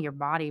not only your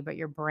body but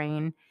your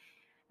brain.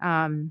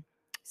 Um,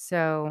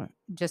 so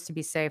just to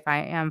be safe, I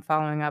am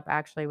following up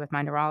actually with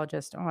my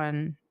neurologist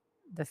on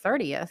the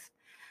 30th,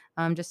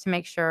 just to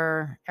make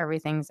sure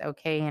everything's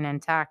okay and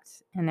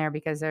intact in there,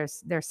 because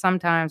there's some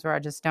times where I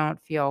just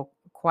don't feel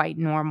quite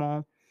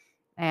normal.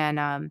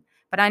 And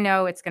but I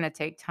know it's going to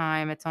take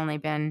time. It's only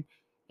been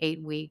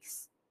 8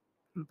 weeks,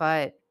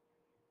 but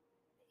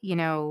you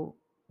know,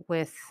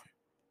 with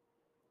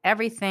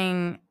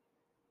everything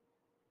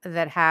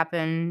that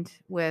happened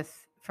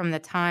with from the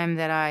time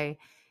that I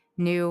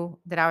knew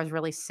that I was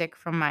really sick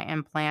from my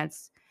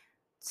implants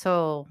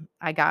till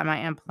I got my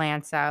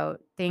implants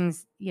out,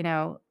 things,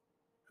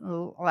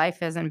 life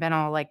hasn't been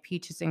all like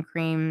peaches and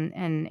cream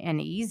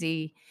and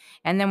easy.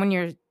 And then when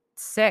you're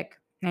sick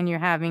and you're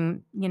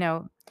having,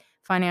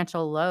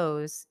 financial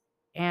lows,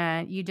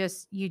 and you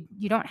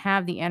don't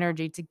have the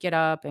energy to get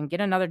up and get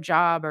another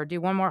job or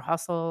do one more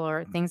hustle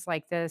or things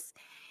like this.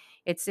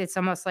 It's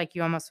almost like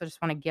you almost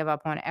just want to give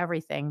up on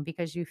everything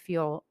because you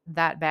feel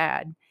that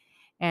bad.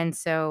 And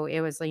so it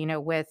was,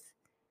 with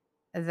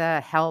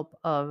the help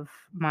of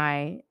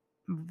my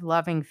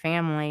loving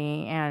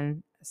family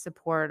and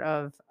support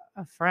of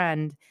a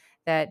friend,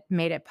 that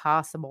made it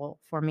possible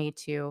for me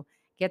to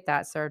get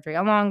that surgery.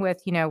 Along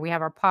with, we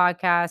have our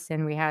podcast,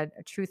 and we had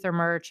a Truther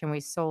merch, and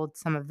we sold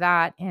some of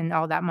that, and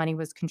all that money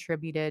was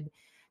contributed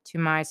to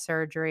my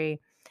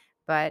surgery.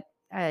 But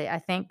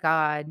I thank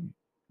God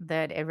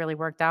that it really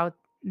worked out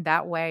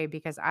that way,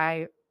 because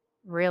I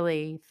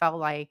really felt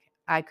like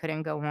I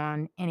couldn't go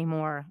on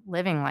anymore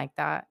living like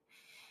that.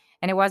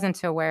 And it wasn't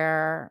to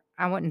where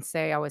I wouldn't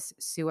say I was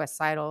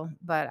suicidal,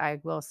 but I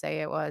will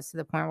say it was to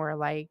the point where,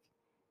 like,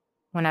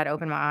 when I'd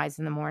open my eyes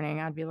in the morning,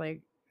 I'd be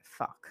like,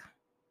 fuck.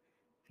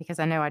 Because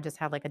I know I just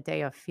had like a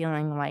day of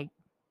feeling like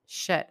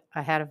shit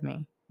ahead of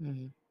me.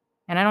 Mhm.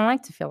 And I don't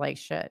like to feel like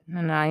shit.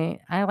 And I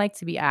like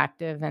to be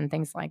active and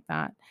things like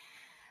that.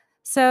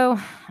 So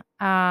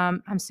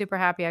I'm super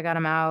happy I got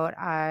them out.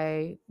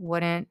 I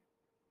wouldn't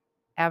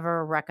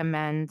ever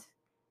recommend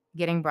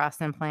getting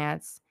breast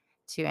implants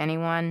to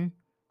anyone.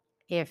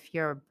 If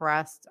your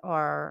breasts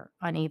are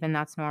uneven,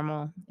 that's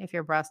normal. If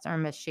your breasts are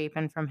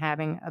misshapen from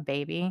having a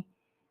baby,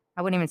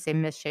 I wouldn't even say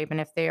misshapen.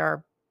 If they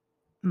are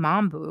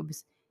mom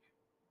boobs,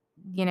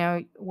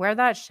 wear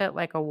that shit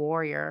like a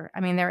warrior. I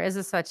mean, there is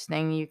a such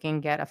thing. You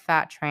can get a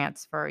fat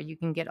transfer, you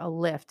can get a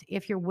lift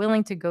if you're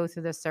willing to go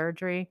through the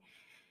surgery,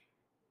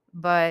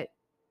 but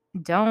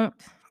don't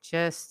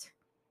just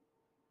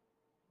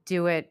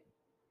do it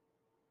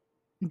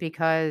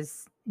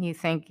because you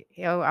think,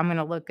 oh, I'm going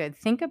to look good.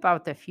 Think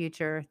about the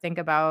future. Think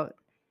about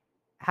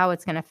how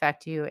it's going to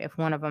affect you if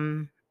one of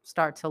them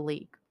start to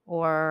leak,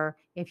 or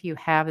if you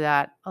have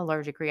that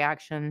allergic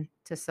reaction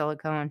to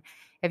silicone.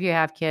 If you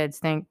have kids,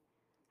 think,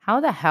 how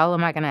the hell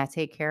am I going to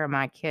take care of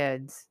my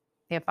kids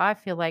if I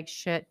feel like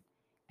shit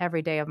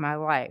every day of my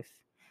life?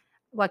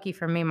 Lucky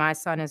for me, my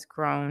son is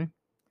grown.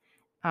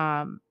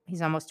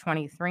 He's almost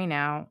 23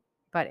 now,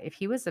 but if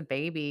he was a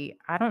baby,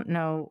 I don't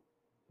know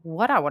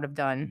what I would have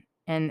done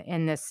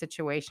in this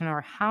situation,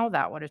 or how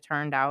that would have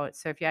turned out.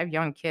 So if you have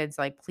young kids,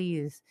 like,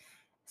 please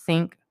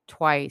think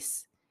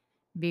twice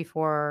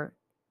before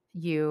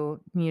you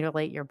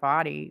mutilate your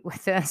body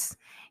with this.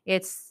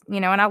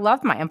 And I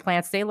love my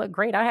implants. They look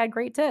great. I had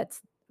great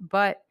tits,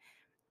 but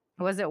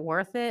was it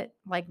worth it?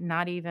 Like,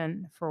 not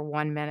even for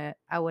 1 minute.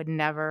 I would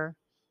never,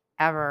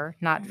 ever,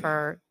 not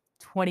for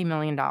 $20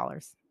 million.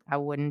 I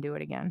wouldn't do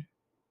it again.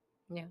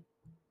 Yeah.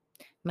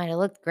 Might have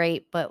looked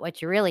great, but what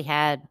you really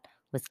had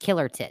was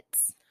killer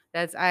tits.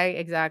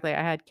 Exactly.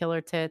 I had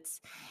killer tits,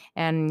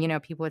 and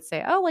people would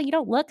say, "Oh, well, you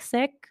don't look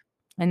sick."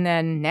 And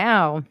then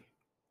now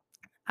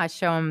I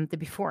show them the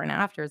before and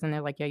afters, and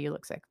they're like, "Yeah, you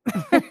look sick."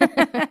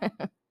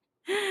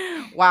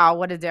 Wow,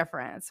 what a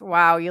difference.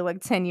 Wow, you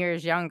look 10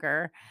 years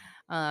younger.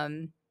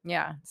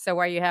 Yeah. So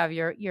where you have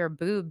your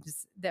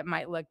boobs that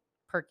might look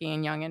perky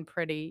and young and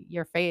pretty,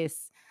 your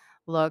face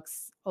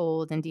looks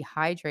old and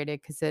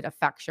dehydrated because it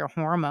affects your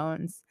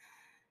hormones.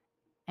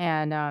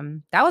 And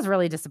that was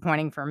really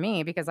disappointing for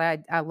me because I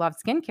loved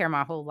skincare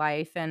my whole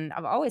life, and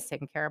I've always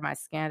taken care of my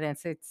skin. And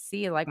to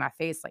see like my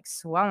face like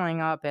swelling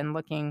up and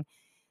looking,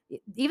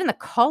 even the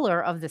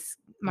color of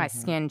my Mhm.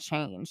 skin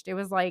changed. It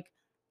was like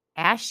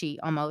ashy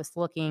almost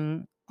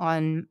looking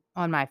on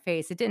my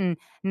face. It didn't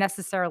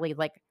necessarily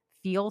like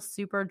feel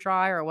super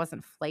dry, or it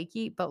wasn't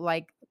flaky, but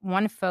like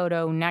one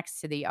photo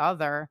next to the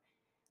other,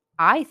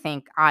 I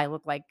think I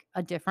look like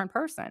a different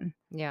person.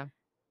 Yeah.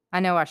 I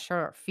know I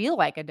sure feel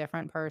like a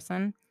different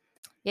person.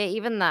 Yeah,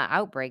 even the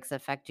outbreaks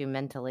affect you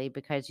mentally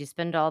because you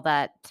spend all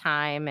that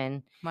time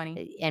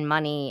Money. and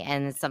money,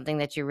 and it's something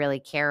that you really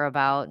care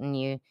about and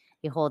you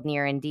hold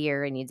near and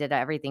dear, and you did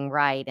everything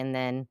right, and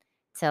then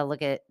to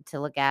look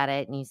at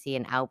it and you see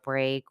an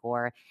outbreak,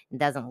 or it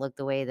doesn't look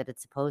the way that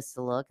it's supposed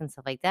to look and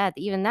stuff like that,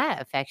 even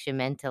that affects you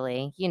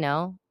mentally, you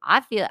know.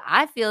 I feel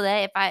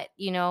that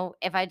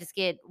if I just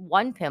get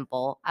one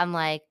pimple, I'm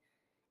like,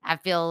 I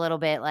feel a little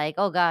bit like,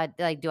 "Oh god,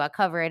 like, do I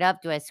cover it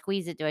up? Do I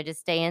squeeze it? Do I just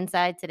stay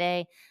inside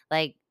today?"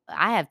 Like,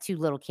 I have 2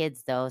 little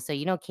kids, though, so,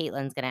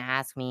 Caitlin's gonna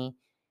ask me,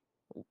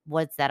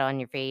 "What's that on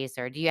your face?"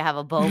 or, "Do you have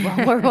a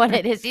bobo?" or what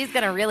it is. She's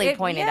gonna really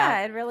point it out,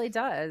 Yeah, it really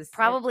does.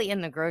 probably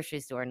in the grocery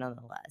store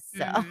nonetheless,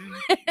 so.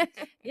 Mhm.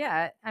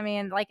 Yeah, I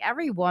mean, like,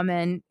 every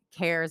woman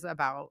cares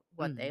about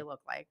what they Mhm.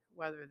 look like,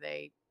 whether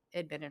they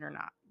admit it or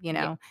not,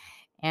 Yeah.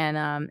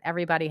 And,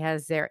 everybody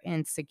has their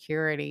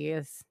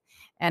insecurities,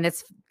 and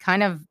it's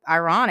kind of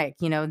ironic,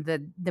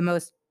 the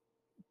most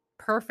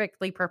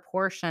perfectly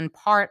proportioned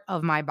part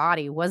of my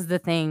body was the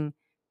thing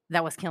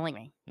that was killing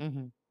me,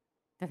 Mhm.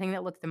 the thing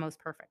that looked the most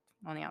perfect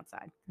on the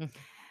outside. Mhm.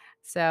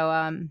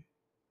 So,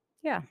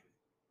 yeah,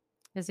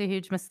 it's a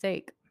huge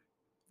mistake,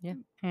 Yeah,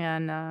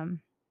 and,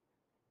 I'm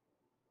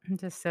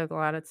just so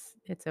glad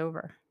it's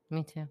over.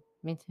 me too,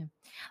 me too.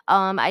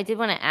 I did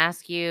wanna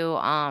ask you,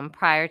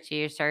 prior to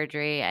your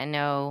surgery, I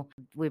know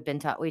we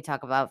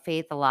talk about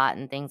faith a lot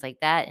and things like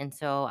that, and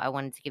so I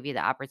wanted to give you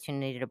the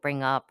opportunity to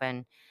bring up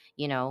and,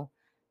 you know,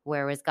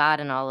 where was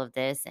God in all of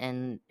this,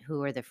 and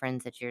who are the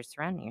friends that you're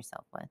surrounding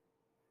yourself with?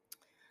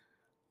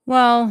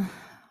 Well,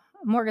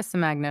 Morgus the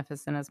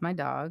Magnificent is my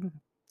dog,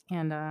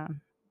 and,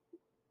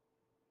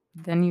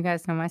 then you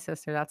guys know my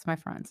sister, that's my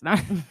friends. No.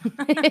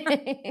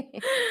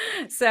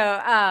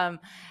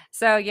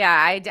 So,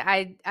 yeah,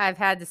 I've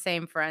had the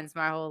same friends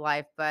my whole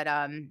life, but,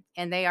 and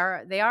they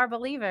are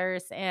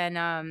believers,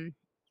 and,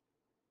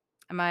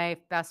 my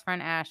best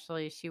friend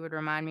Ashley, she would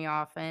remind me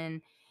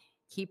often,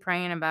 keep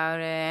praying about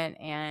it,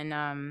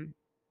 and,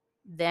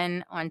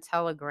 then on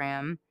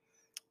Telegram,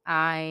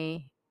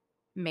 I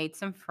made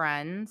some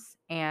friends,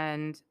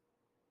 and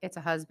it's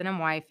a husband and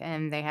wife,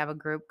 and they have a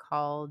group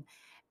called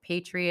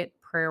Patriot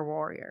Prayer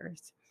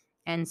Warriors.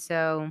 And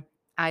so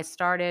I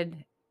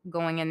started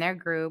going in their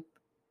group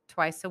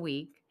twice a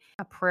week,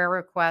 a prayer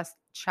request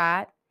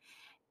chat,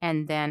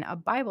 and then a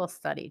Bible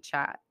study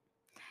chat.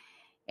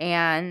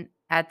 And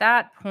at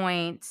that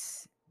point,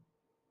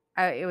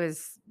 it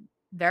was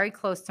very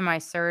close to my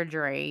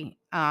surgery.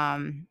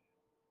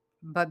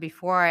 But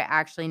before I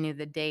actually knew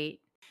the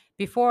date,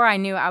 before I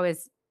knew I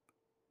was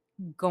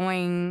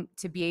going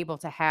to be able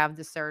to have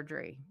the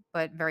surgery,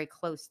 but very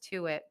close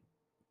to it,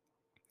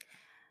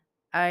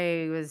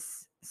 I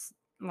was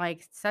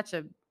like such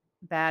a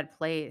bad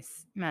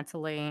place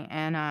mentally.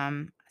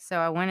 And so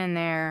I went in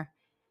there,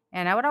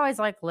 and I would always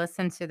like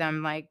listen to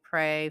them like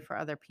pray for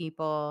other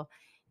people.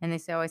 And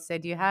always say,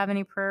 "Do you have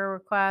any prayer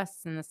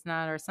requests?" And this and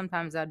that, or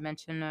sometimes I'd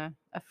mention a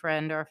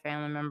friend or a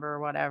family member or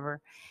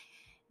whatever.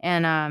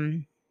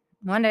 And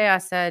one day I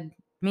said,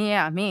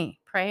 me,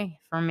 pray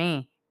for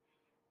me.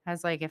 I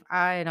was like, if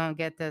I don't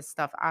get this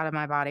stuff out of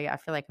my body, I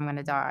feel like I'm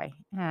gonna die.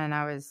 And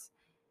I was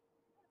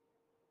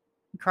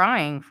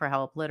crying for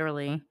help,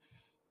 literally.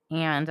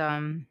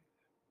 And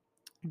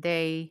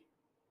they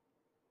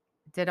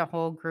did a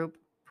whole group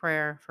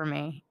prayer for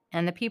me.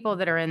 And the people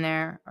that are in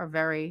there are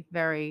very,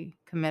 very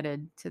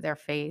committed to their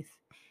faith.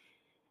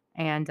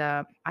 And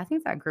I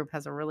think that group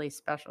has a really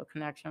special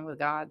connection with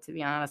God, to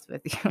be honest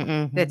with you.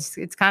 Mhm.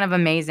 It's kind of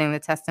amazing the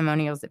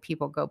testimonials that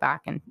people go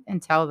back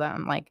and tell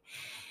them. Like,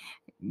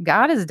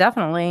 God is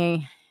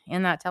definitely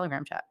in that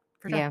Telegram chat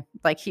for sure. Yeah.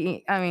 Like,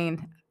 I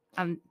mean,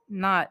 I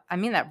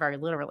mean that very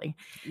literally.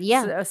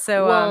 Yeah.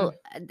 So, Well,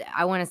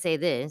 I wanna say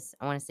this,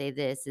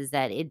 is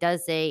that it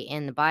does say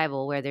in the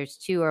Bible where there's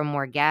 2 or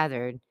more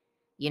gathered,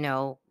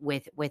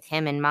 with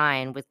him in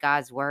mind, with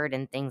God's word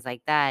and things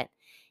like that,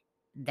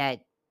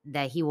 that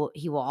he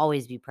will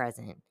always be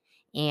present.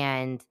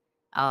 And,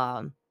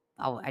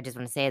 I just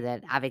wanna say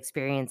that I've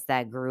experienced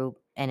that group,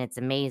 and it's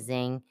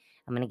amazing.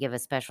 I'm gonna give a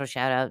special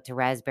shout out to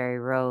Raspberry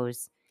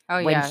Rose. Oh,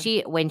 When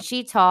yeah.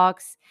 she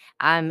talks,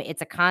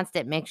 it's a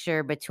constant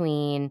mixture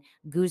between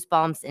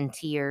goosebumps and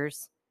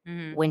tears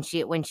Mhm.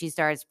 when she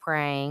starts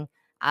praying.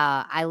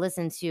 I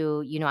listen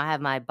to, I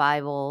have my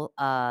Bible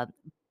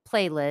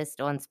playlist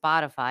on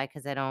Spotify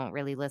because I don't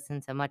really listen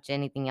to much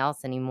anything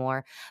else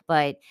anymore.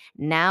 But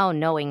now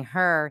knowing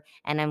her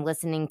and I'm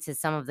listening to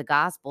some of the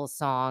gospel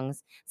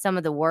songs, some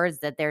of the words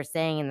that they're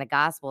saying in the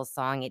gospel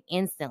song, it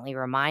instantly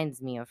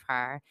reminds me of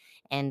her.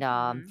 And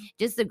Mhm.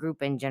 just the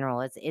group in general,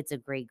 it's a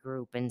great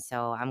group. And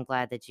so I'm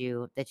glad that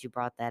you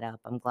brought that up.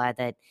 I'm glad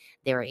that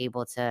they were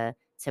able to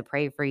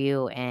pray for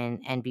you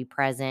and be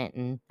present.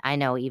 And I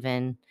know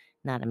even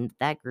not in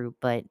that group,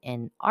 but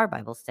in our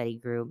Bible study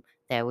group,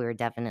 that we were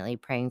definitely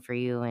praying for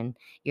you and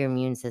your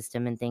immune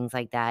system and things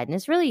like that. And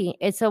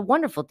it's a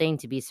wonderful thing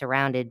to be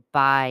surrounded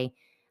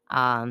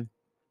um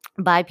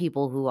by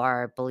people who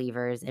are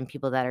believers and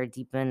people that are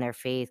deep in their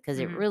faith, because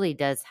it Mhm. really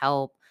does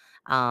help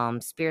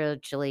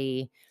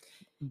spiritually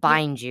Yeah.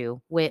 bind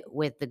you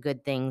with the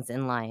good things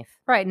in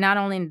life. Right, not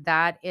only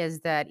that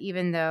is that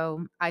even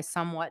though I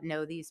somewhat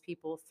know these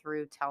people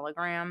through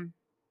Telegram,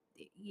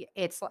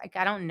 it's like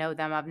I don't know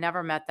them. I've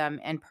never met them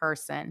in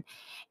person.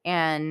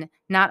 And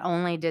not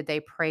only did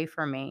they pray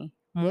for me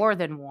more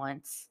than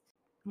once,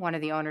 one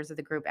of the owners of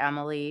the group,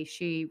 Emily,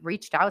 she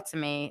reached out to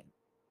me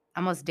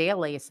almost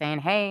daily saying,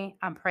 "Hey,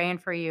 I'm praying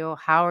for you.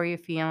 How are you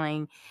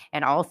feeling?"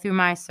 And all through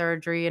my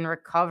surgery and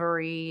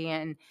recovery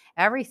and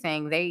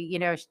everything,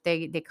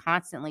 they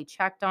constantly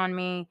checked on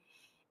me.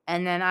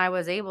 And then I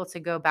was able to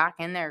go back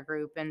in their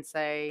group and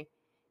say,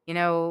 you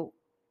know,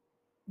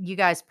 you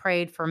guys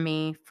prayed for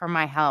me, for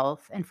my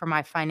health, and for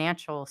my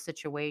financial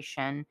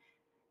situation,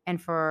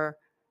 and for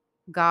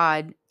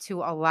God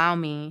to allow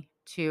me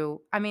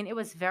to, I mean, it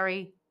was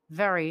very,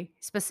 very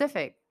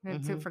specific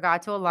Hmm. for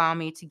God to allow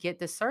me to get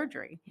this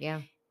surgery.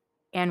 Yeah.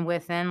 And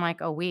within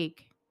like a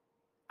week,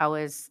 I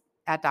was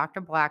at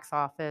Dr. Black's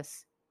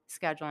office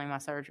scheduling my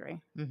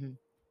surgery. Hmm.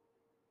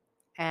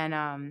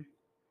 And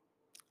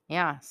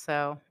yeah,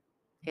 so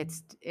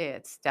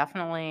it's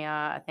definitely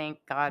I think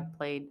God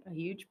played a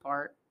huge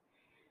part,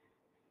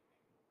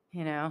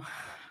 you know.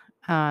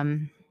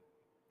 Um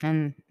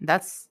and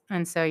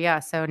so yeah,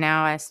 so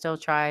now I still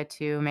try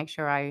to make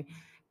sure I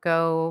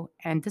go,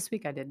 and this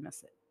week I did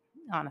miss it.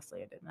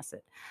 Honestly, I did miss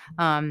it.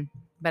 Um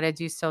but I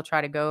do still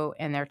try to go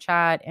in their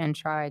chat and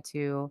try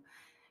to,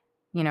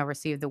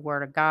 receive the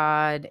word of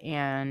God.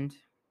 And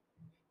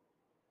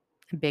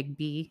Big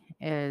B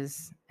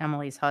is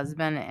Emily's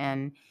husband,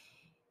 and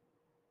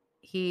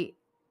he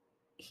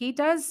he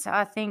does,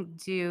 I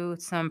think, do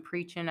some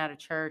preaching at a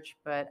church,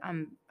 but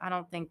I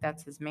don't think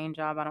that's his main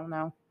job. I don't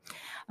know.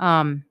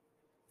 Um,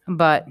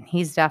 but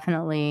he's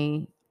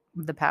definitely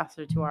the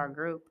pastor to our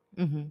group.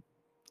 Hmm.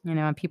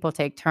 And people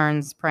take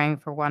turns praying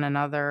for one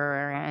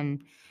another,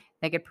 and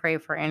they could pray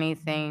for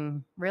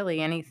anything, really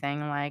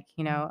anything, like,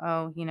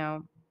 oh,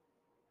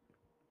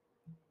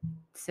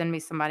 send me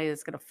somebody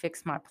that's going to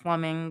fix my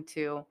plumbing,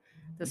 to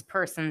this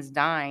person's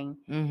dying.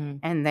 Hmm.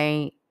 And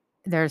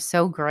they're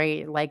so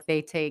great. Like,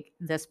 they take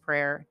this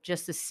prayer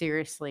just as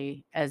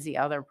seriously as the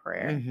other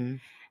prayer. Hmm.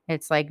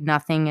 It's like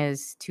nothing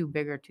is too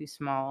big or too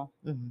small.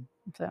 Hmm.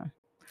 So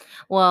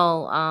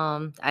Well,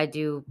 I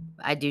do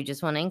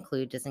just want to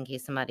include, just in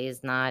case somebody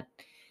is not,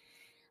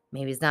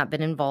 maybe has not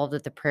been involved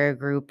with the prayer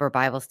group or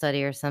Bible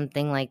study or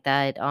something like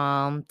that.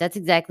 That's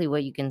exactly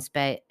what you can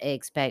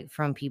expect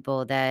from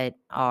people that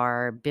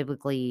are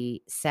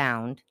biblically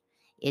sound.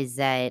 Is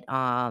that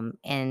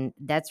and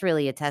that's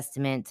really a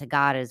testament to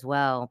God as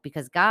well,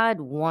 because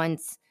God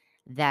wants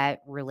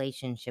that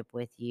relationship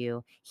with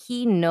you.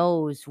 He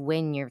knows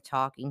when you're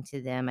talking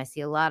to them. I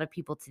see a lot of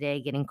people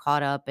today getting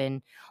caught up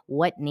in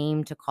what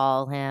name to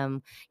call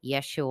him,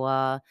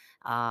 Yeshua,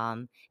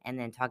 and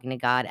then talking to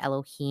God,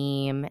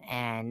 Elohim,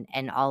 and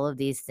all of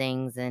these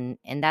things, and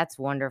that's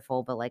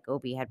wonderful. But like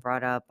Obi had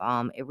brought up,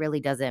 it really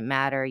doesn't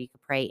matter. You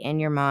could pray in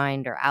your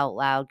mind or out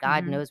loud.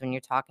 God mhm, knows when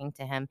you're talking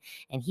to him,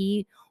 and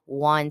he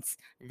wants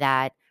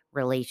that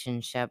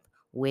relationship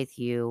with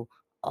you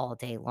all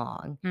day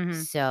long. mhm.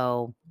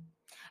 So,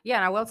 Yeah,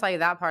 and I will tell you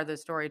that part of the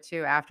story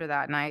too. After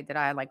that night that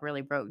I like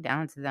really broke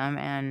down to them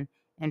and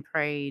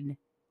prayed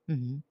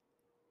mhm,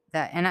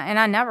 that, and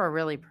I never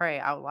really pray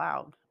out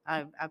loud.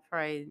 I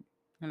pray,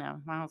 my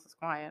house is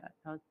quiet.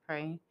 I would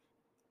pray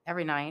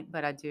every night,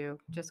 but I do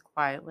just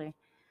quietly.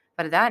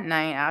 But that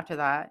night after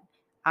that,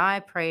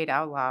 I prayed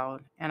out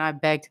loud and I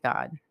begged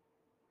God.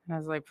 And I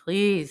was like,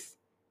 please,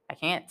 I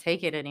can't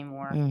take it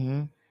anymore,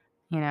 mhm,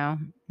 you know?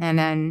 And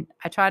then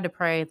I tried to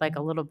pray like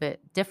a little bit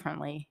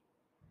differently.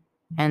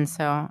 And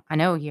so I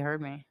know he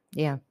heard me.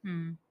 yeah,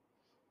 Mm,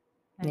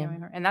 I yeah, know he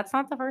heard. And that's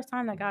not the first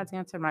time that God's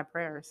answered my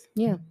prayers.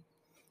 yeah,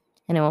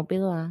 and it won't be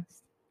the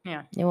last.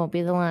 Yeah. It won't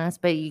be the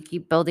last, but you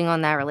keep building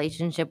on that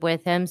relationship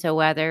with him. So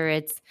whether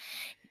it's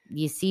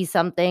you see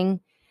something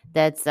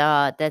that's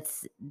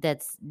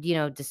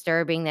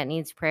disturbing, that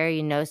needs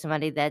prayer,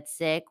 somebody that's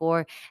sick,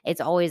 or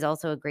it's always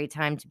also a great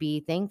time to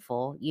be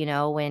thankful,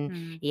 when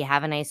Mm, you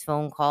have a nice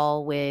phone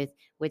call with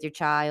your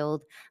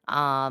child,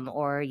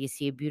 or you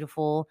see a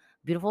beautiful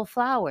beautiful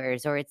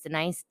flowers, or it's a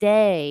nice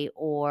day,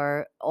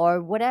 or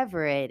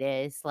whatever it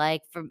is.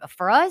 Like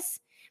for us,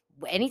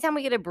 anytime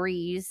we get a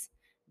breeze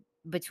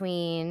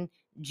between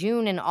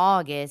June and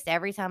August,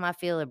 every time I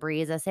feel a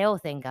breeze, I say, "Oh,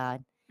 thank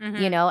God."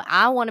 Mhm.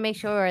 I want to make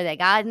sure that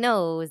God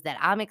knows that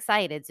I'm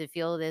excited to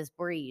feel this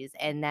breeze,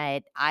 and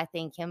that I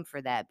thank Him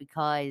for that,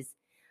 because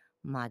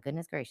my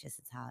goodness gracious,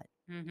 it's hot.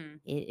 Mhm.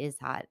 It is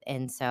hot.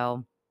 And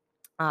so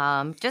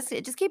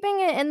just keeping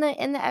it in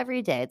the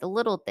everyday, the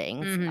little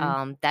things,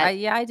 Mhm.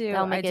 Yeah, I do.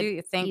 that'll I make it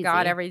do thank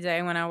God easy. every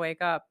day when I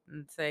wake up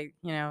and say,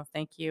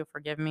 "Thank you for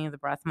giving me the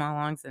breath in my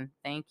lungs, and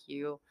thank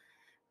you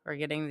for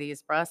getting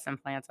these breast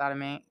implants out of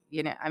me."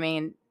 I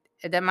mean,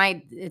 that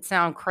might it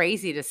sound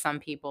crazy to some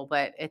people,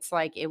 but it's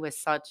like it was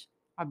such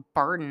a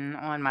burden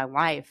on my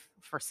life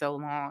for so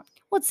long.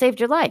 Well, it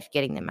saved your life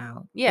getting them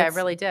out. Yeah, it That's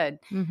really did.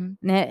 mhm,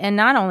 And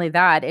not only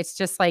that, it's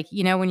just like,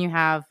 when you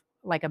have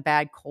like a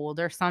bad cold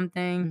or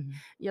something, mhm,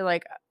 you're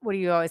like, what do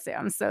you always say?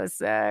 I'm so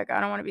sick. I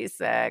don't want to be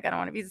sick. I don't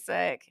want to be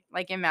sick.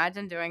 Like,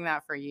 imagine doing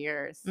that for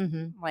years,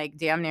 mhm. like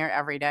damn near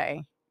every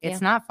day.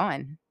 It's Yeah. not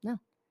fun. No.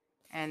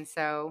 And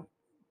so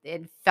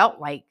it felt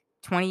like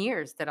 20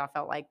 years that I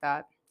felt like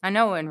that. I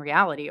know in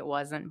reality it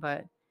wasn't,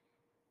 but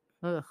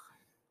ugh.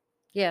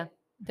 Yeah.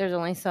 There's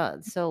only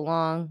so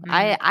long. Hmm.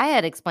 I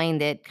had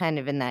explained it kind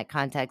of in that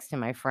context to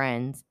my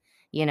friends,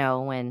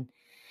 when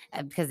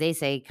because they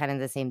say kind of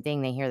the same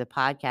thing. They hear the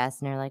podcast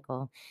and they're like,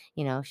 "Well,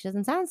 she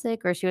doesn't sound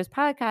sick, or she was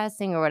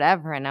podcasting, or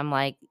whatever." And I'm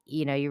like,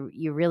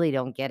 you really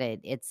don't get it.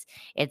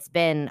 It's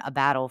been a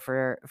battle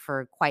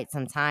for quite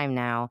some time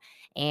now,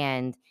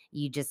 and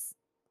you just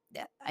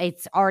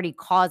it's already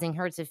causing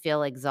her to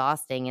feel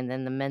exhausting, and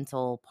then the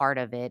mental part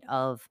of it,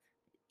 of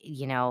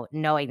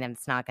knowing that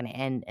it's not going to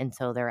end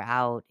until they're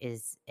out,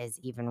 is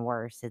even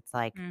worse. It's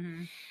like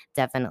Hmm.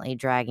 definitely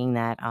dragging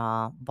that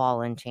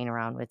ball and chain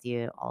around with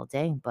you all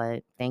day.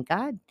 But thank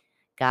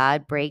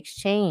God breaks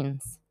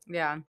chains.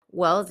 Yeah.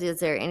 Well, is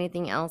there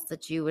anything else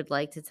that you would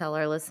like to tell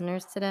our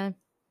listeners today?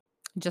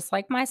 Just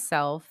like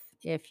myself,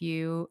 if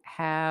you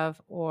have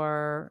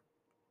or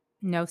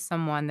know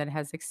someone that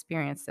has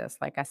experienced this,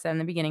 like I said in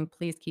the beginning,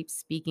 please keep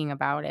speaking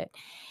about it.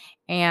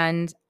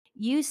 And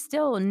you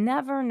still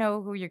never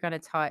know who you're going to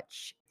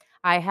touch.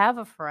 I have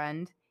a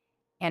friend,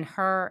 and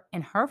her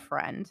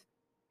friend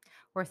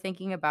were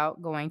thinking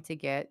about going to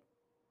get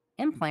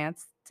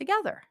implants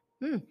together.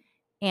 Hmm.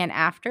 And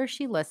after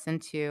she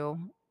listened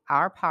to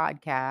our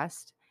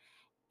podcast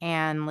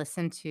and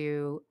listened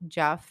to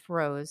Jeff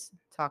Rose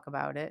talk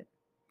about it,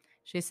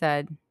 she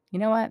said, "You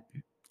know what?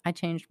 I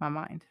changed my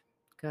mind."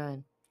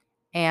 Good.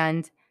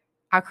 And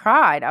I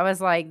cried. I was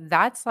like,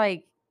 that's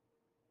like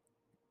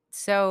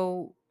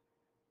so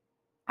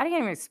I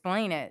can't even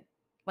explain it.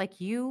 Like,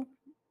 you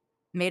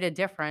made a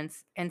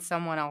difference in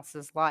someone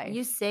else's You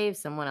life. saved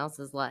someone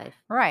else's life.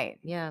 Right.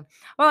 Yeah.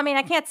 Well, I mean,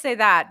 I can't say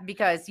that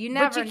because you But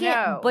never you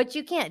can't know. but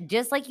you can't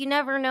just like you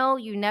never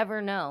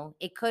know.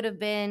 It could have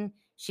been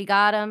she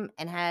got him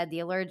and had the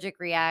allergic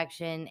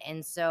reaction,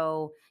 and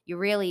so you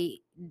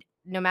really,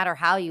 no matter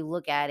how you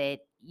look at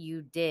it,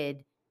 you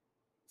did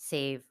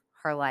save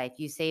her life.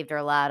 You saved her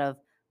a lot of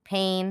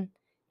pain,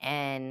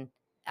 and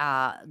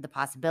the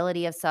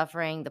possibility of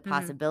suffering, the Mhm.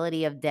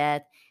 possibility of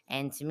death,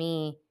 and to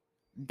me,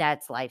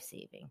 that's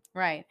life-saving.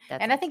 Right.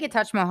 That's And I think it life-saving.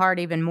 touched my heart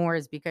even more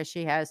is because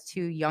she has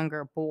 2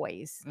 younger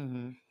boys.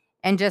 Mhm.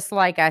 And just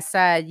like I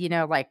said,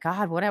 like,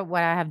 God, what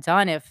I have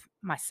done if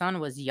my son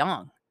was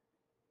young,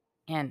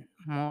 and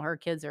well, her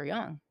kids are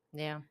young.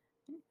 Yeah.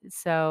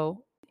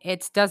 So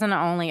it doesn't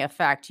only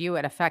affect you,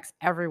 it affects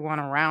everyone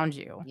around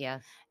you.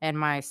 Yes. And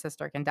my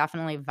sister can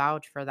definitely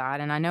vouch for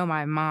that. And I know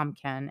my mom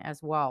can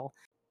as well.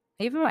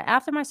 Even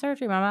after my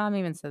surgery, my mom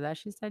even said that.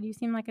 She said, "You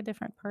seem like a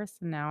different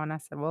person now." And I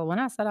said, "Well, when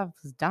I said I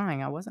was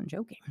dying, I wasn't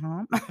joking,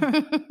 Mom."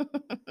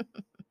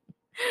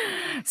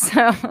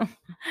 So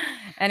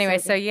anyway,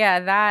 So so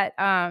yeah, that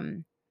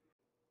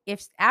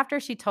if after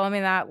she told me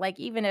that, like,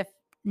 even if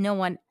no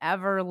one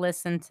ever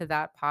listened to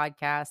that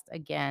podcast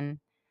again,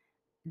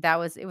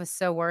 it was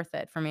so worth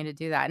it for me to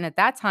do that. And at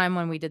that time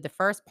when we did the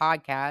first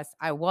podcast,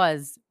 I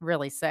was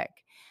really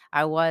sick.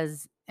 I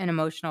was an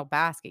emotional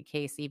basket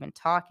case even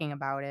talking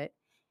about it,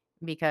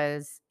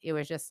 because it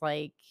was just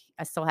like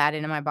I still had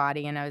it in my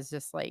body, and I was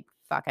just like,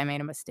 fuck, I made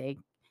a mistake.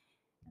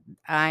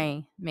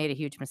 I made a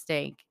huge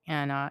mistake.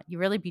 And you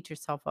really beat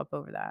yourself up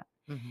over that.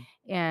 mhm.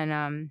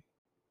 And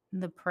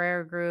the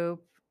prayer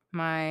group,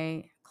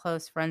 my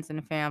close friends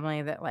and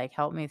family that like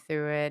helped me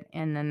through it,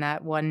 and then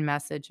that one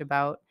message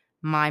about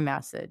my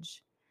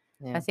message.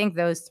 I Yeah. think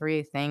those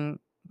three things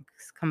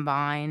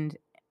combined,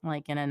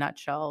 like in a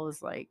nutshell,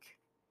 is like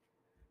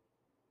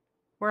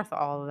worth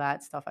all of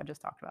that stuff I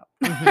just talked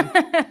Mhm.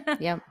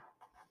 about. Yep.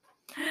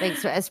 Like,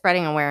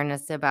 spreading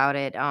awareness about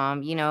it.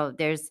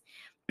 There's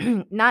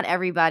not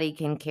everybody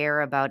can care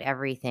about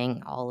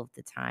everything all of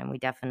the time. We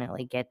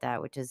definitely get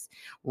that, which is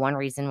one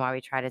reason why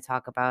we try to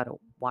talk about a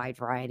wide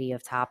variety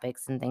of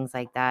topics and things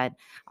like that.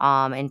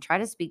 And try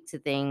to speak to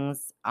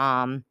things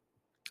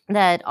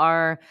that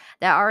are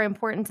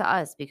important to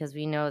us, because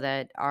we know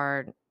that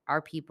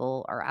our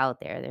people are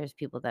out there. There's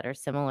people that are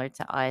similar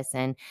to us,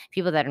 and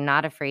people that are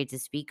not afraid to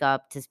speak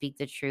up, to speak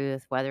the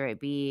truth, whether it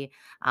be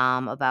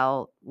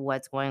about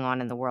what's going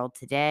on in the world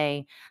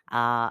today,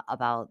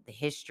 about the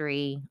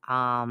history.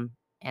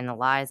 And the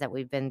lies that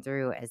we've been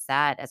through as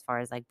far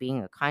as like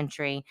being a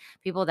country,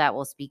 people that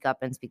will speak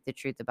up and speak the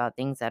truth about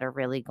things that are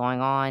really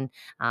going on.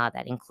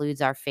 That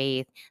includes our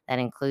faith, that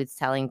includes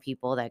telling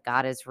people that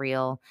God is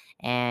real,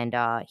 and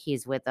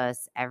He's with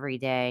us every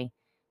day,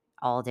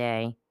 all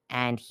day,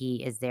 and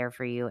He is there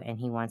for you, and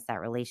He wants that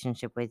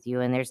relationship with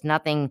you. And there's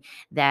nothing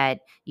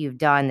that you've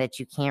done that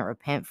you can't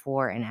repent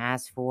for and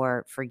ask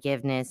for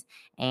forgiveness,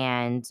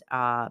 and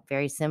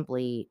very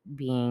simply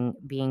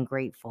being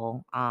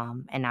grateful,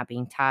 and not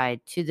being tied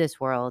to this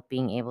world,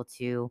 being able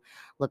to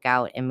look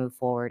out and move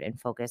forward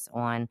and focus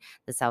on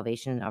the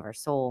salvation of our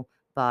soul.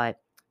 But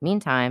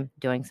meantime,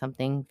 doing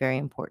something very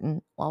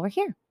important while we're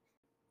here.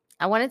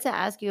 I wanted to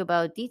ask you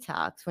about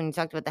detox. When you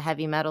talked about the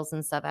heavy metals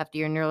and stuff after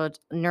your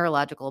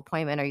neurological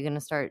appointment, are you going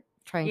to start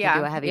trying to do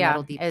Yeah, a heavy yeah.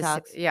 metal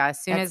detox?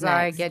 As soon That's as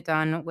I next. get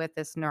done with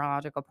this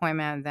neurological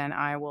appointment, then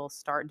I will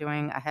start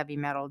doing a heavy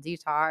metal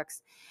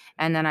detox.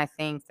 And then I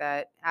think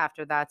that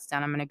after that's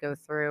done, I'm going to go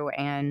through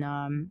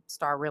and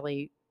start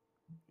really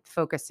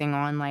focusing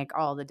on like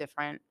all the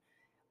different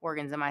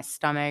organs in my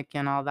stomach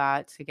and all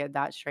that to get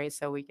that straight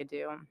so we could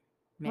do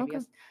maybe Okay.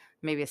 a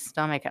maybe a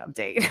stomach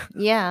update.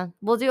 Yeah,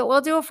 we'll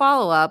do a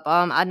follow-up.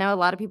 I know a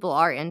lot of people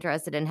are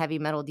interested in heavy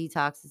metal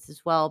detoxes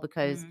as well,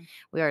 because Mhm.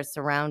 we are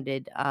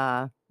surrounded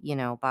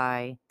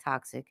by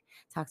toxic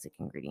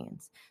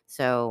ingredients.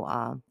 So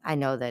I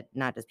know that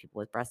not just people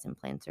with breast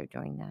implants are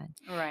doing that.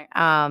 Right.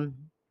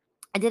 Um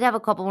I did have a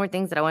couple more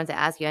things that I wanted to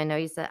ask you. I know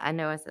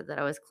I said that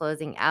I was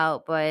closing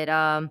out, but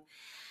I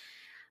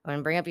want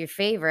to bring up your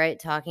favorite,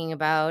 talking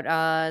about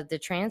the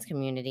trans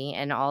community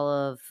and all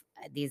of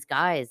these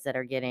guys that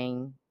are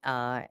getting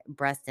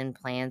breast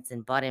implants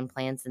and butt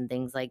implants and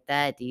things like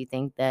that. Do you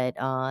think that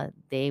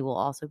they will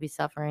also be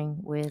suffering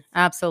with?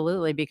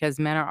 Absolutely, because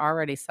men are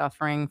already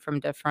suffering from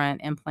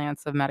different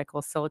implants of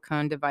medical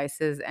silicone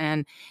devices,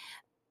 and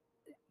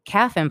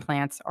calf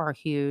implants are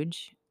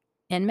huge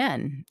in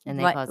men. And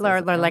they Like cause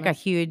they're like a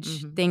illness? huge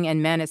Mm-hmm. thing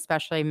in men,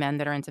 especially men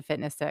that are into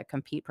fitness that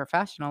compete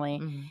professionally.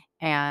 Mm-hmm.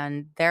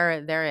 And there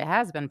it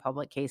has been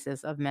public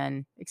cases of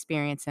men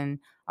experiencing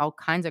all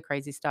kinds of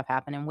crazy stuff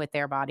happening with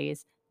their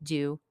bodies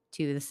due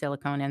to the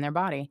silicone in their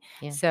body.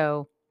 Yeah.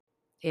 So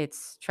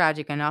it's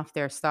tragic enough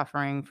they're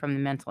suffering from the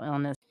mental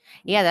illness.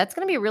 Yeah, that's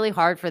going to be really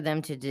hard for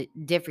them to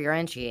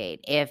differentiate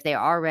if they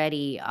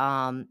already,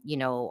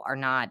 are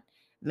not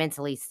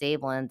mentally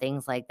stable and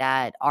things like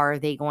that. Are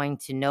they going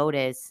to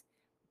notice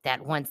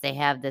that once they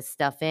have this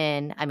stuff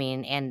in? I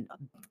mean, and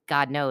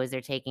God knows they're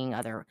taking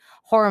other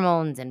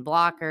hormones and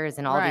blockers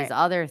and all these Right.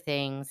 other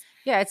things.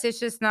 Yeah, it's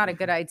just not a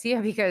good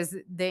idea because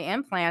the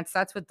implants,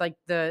 that's what like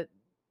the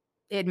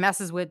it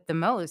messes with the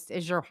most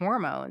is your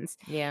hormones.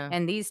 Yeah.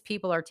 And these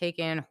people are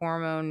taking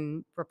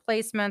hormone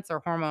replacements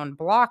or hormone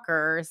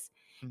blockers,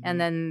 and Hmm.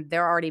 then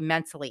they're already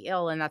mentally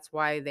ill, and that's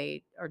why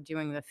they are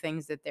doing the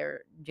things that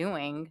they're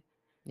doing.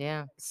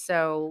 Yeah.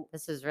 So,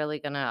 This is really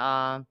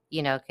gonna,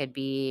 could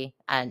be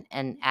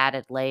an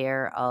added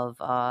layer of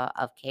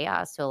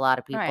chaos to a lot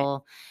of right.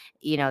 people.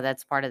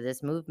 That's part of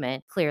this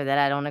movement. Clear that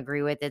I don't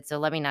agree with it, so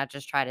let me not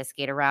just try to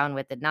skate around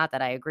with it. Not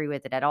that I agree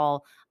with it at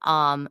all.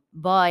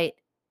 But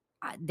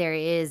there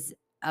is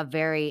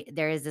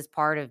this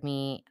part of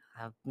me.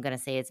 I'm gonna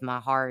say it's my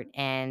heart,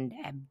 and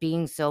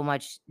being so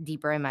much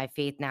deeper in my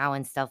faith now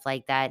and stuff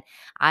like that,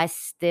 I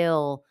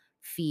still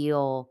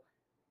feel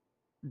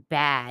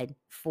bad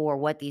for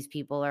what these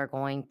people are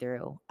going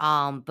through.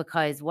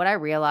 Because what I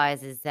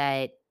realize is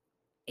that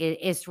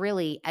it's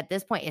really at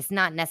this point, it's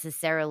not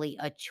necessarily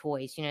a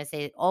choice,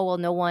 say, oh, well,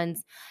 no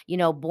one's,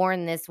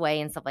 born this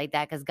way and stuff like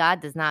that, because God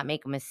does not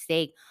make a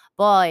mistake.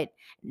 But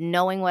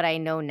knowing what I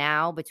know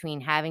now, between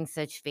having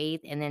such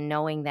faith and then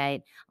knowing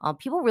that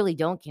people really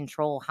don't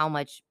control how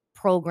much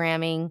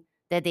programming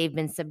that they've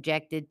been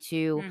subjected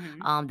to,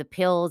 Hmm. the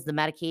pills, the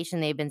medication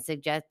they've been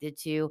subjected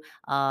to,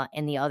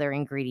 and the other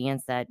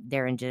ingredients that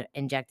they're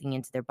injecting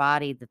into their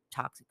body, the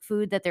toxic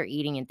food that they're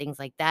eating, and things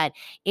like that,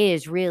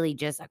 is really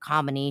just a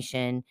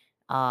combination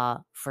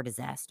for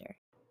disaster.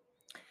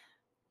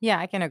 Yeah,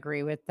 I can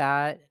agree with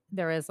that.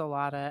 There is a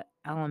lot of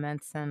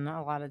elements and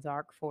a lot of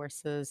dark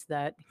forces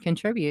that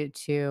contribute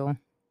to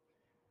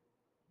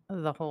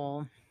the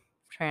whole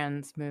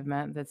trans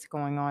movement that's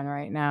going on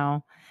right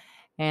now.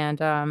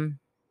 And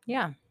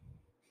yeah,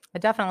 I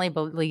definitely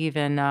believe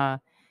in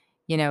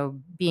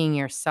being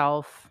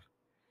yourself.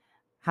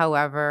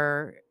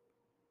 However,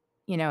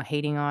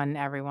 hating on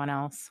everyone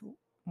else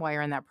while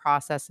you're in that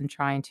process and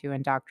trying to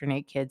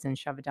indoctrinate kids and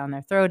shove it down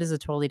their throat is a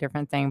totally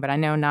different thing. But I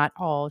know not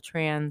all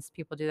trans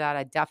people do that.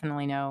 I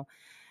definitely know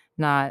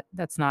not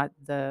that's not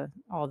the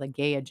all the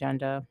gay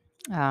agenda.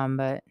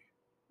 But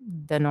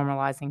the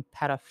normalizing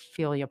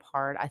pedophilia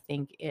part, I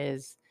think,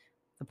 is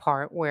the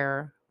part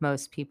where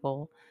most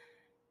people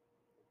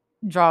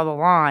draw the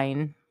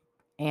line,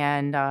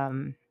 and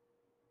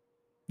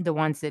the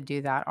ones that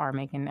do that are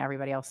making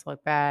everybody else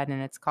look bad,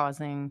 and it's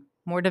causing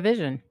more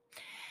division.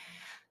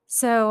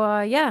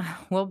 So, yeah,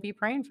 we'll be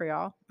praying for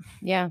y'all.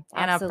 Yeah,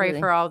 And I'll pray absolutely.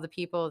 for all the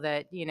people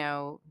that,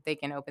 they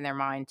can open their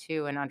mind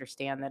to and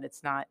understand that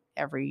it's not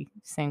every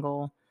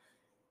single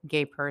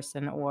gay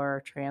person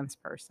or trans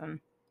person.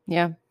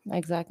 Yeah,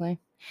 exactly.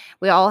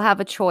 We all have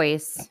a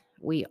choice.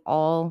 We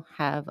all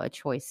have a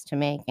choice to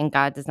make, and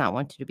God does not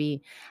want you to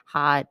be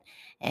hot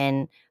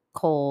and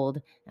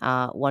cold,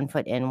 1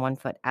 foot in, 1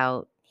 foot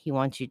out. He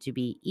wants you to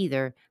be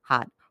either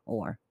hot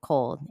or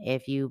cold.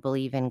 If you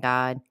believe in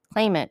God,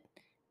 claim it,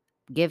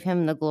 give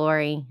him the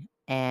glory,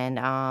 and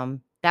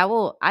that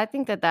will, I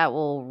think that that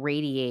will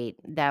radiate,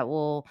 that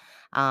will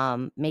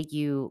make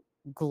you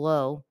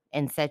glow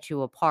and set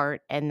you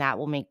apart, and that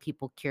will make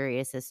people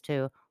curious as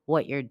to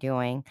what you're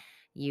doing.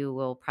 You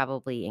will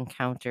probably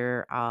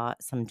encounter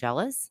some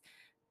jealous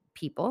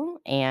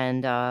people,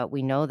 and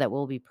we know that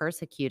we'll be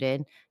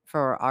persecuted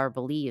for our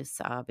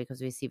beliefs,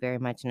 because we see very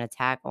much an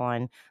attack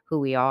on who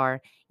we are.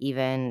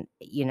 Even,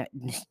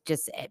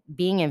 just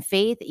being in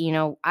faith,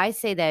 I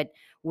say that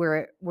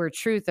we're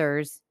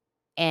truthers,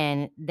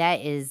 and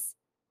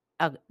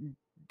a,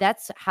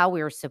 that's how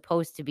we're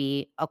supposed to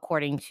be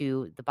according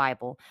to the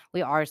Bible.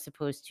 We are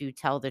supposed to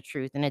tell the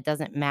truth, and it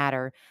doesn't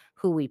matter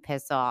who we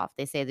piss off.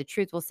 They say the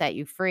truth will set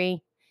you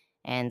free,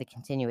 and the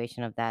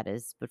continuation of that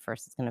is, but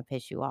first it's going to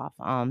piss you off.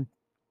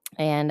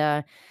 And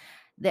a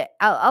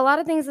lot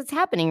of things that's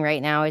happening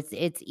right now,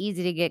 it's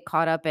easy to get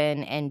caught up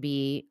in and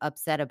be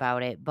upset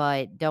about it,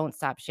 but don't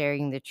stop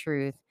sharing the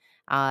truth,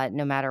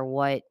 no matter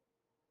what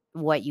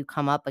you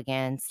come up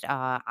against.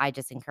 I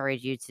just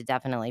encourage you to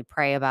definitely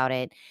pray about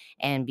it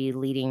and be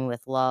leading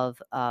with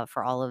love,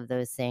 for all of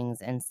those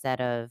things, instead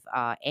of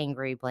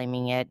angry,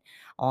 blaming it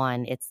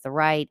on it's the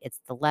right, it's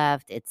the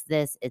left, it's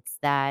this, it's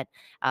that.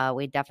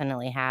 We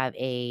definitely have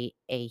a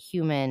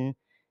human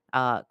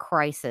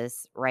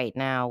crisis right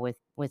now with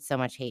so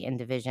much hate and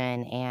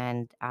division,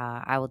 and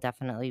I will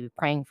definitely be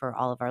praying for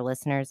all of our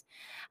listeners.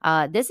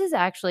 This is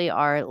actually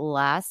our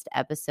last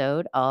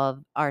episode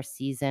of our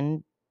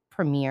season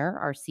premiere,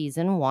 our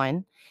season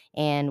 1,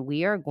 and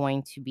we are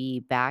going to be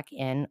back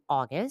in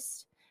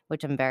August,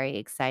 which I'm very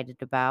excited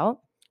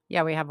about.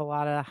 Yeah, we have a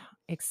lot of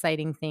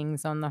exciting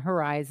things on the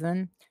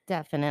horizon.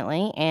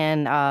 Definitely.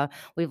 And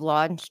we've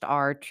launched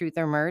our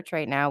Truther merch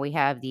right now. We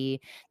have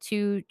the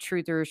 2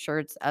 Truther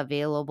shirts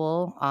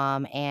available.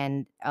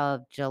 And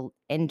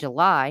in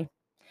July,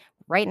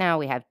 right now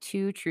we have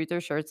 2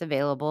 Truther shirts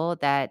available.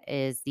 That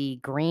is the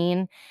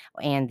green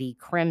and the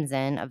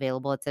crimson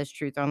available. It says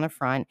Truth on the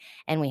front.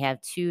 And we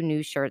have 2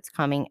 new shirts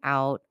coming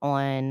out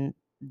on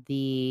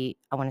I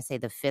want to say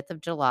the 5th of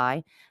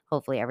July.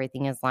 Hopefully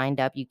everything is lined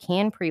up. You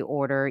can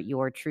pre-order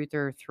your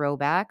Truther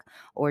throwback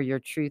or your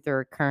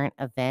Truther current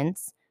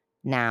events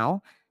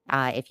now.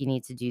 If you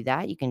need to do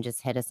that, you can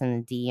just hit us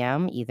in the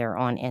DM either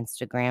on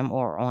Instagram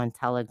or on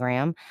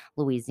Telegram,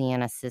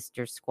 Louisiana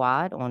Sister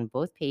Squad on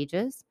both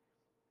pages.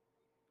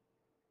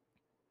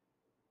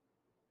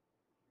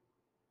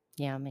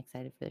 Yeah, I'm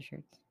excited for the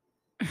shirts.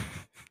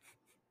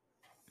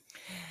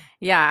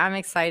 Yeah, I'm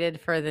excited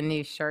for the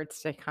new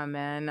shirts to come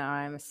in.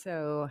 I'm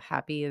so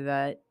happy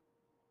that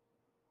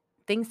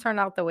things turned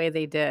out the way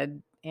they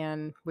did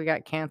and we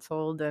got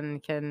canceled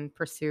and can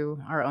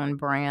pursue our own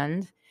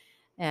brand.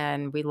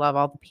 And we love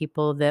all the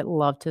people that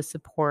love to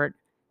support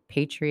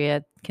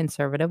patriot,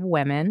 conservative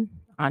women,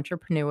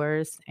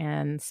 entrepreneurs,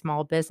 and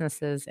small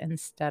businesses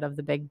instead of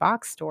the big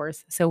box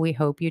stores. So we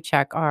hope you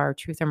check our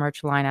Truth or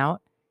Merch line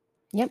out.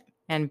 Yep.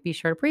 And be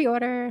sure to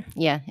pre-order.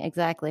 Yeah,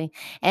 exactly.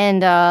 And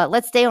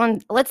let's stay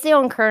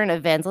on current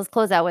events. Let's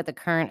close out with a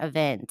current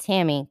event.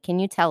 Tammy, can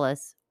you tell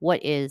us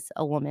what is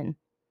a woman?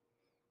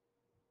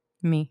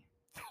 Me.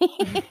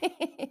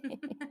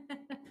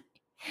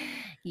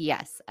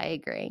 Yes, I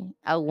agree.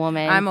 A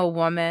woman. I'm a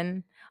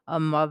woman, a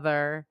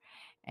mother,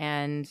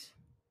 and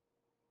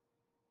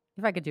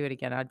if I could do it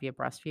again, I'd be a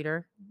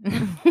breastfeeder.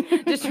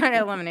 Just trying to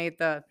eliminate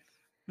the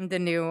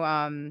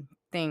new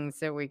things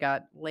that we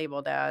got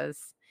labeled as.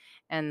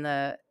 And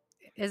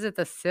is it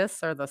the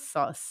cis or the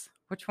sus?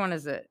 Which one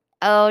is it?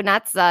 Oh,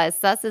 not sus.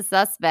 Sus is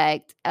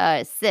suspect.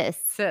 Cis.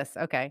 Cis.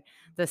 Okay.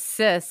 The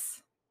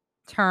cis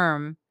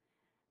term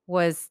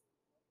was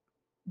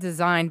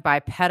designed by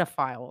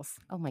pedophiles.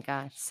 Oh my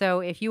gosh. So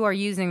if you are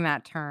using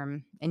that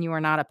term and you are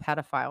not a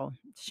pedophile,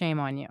 shame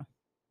on you.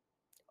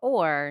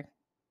 Or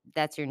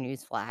that's your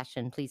news flash,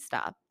 and please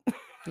stop.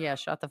 Yeah,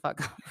 shut the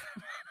fuck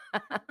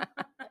up.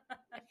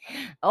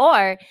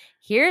 Or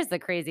here's the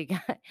crazy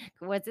guy.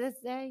 What's this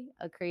say?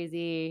 A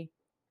crazy.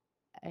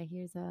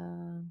 Here's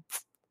a.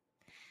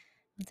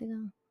 What's it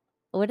called?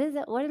 What is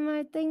it? What did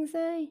my thing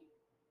say?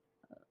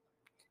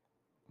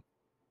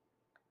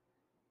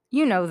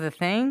 You know the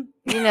thing.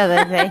 You know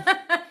the thing.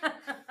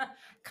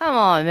 Come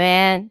on,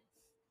 man.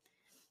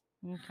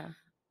 Okay.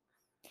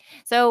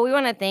 So we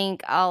want to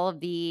thank all of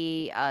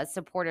the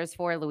supporters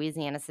for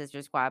Louisiana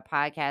Sister Squad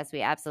podcast.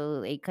 We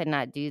absolutely could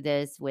not do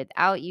this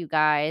without you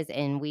guys,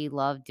 and we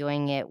love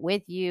doing it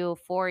with you,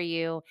 for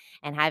you,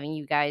 and having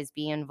you guys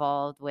be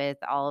involved with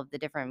all of the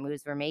different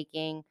moves we're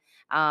making.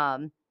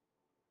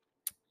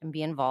 and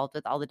be involved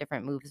with all the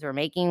different moves we're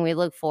making. We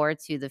look forward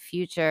to the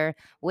future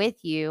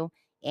with you.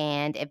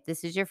 And if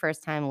this is your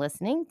first time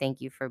listening,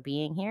 thank you for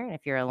being here. And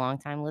if you're a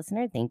long-time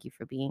listener, thank you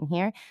for being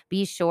here.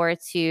 Be sure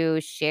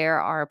to share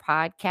our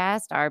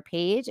podcast, our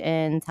page,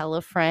 and tell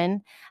a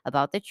friend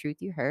about the truth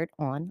you heard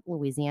on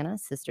Louisiana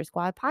Sister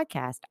Squad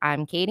podcast.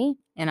 I'm Katie.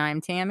 And I'm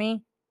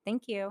Tammy.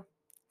 Thank you.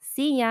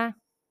 See ya.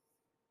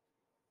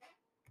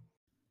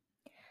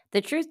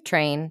 The Truth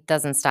Train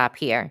doesn't stop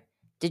here.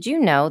 Did you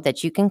know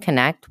that you can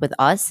connect with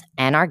us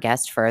and our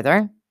guests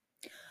further?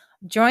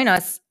 Join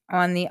us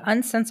on the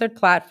uncensored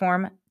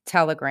platform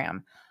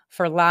Telegram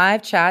for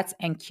live chats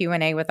and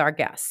Q&A with our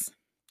guests.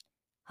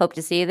 Hope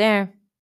to see you there.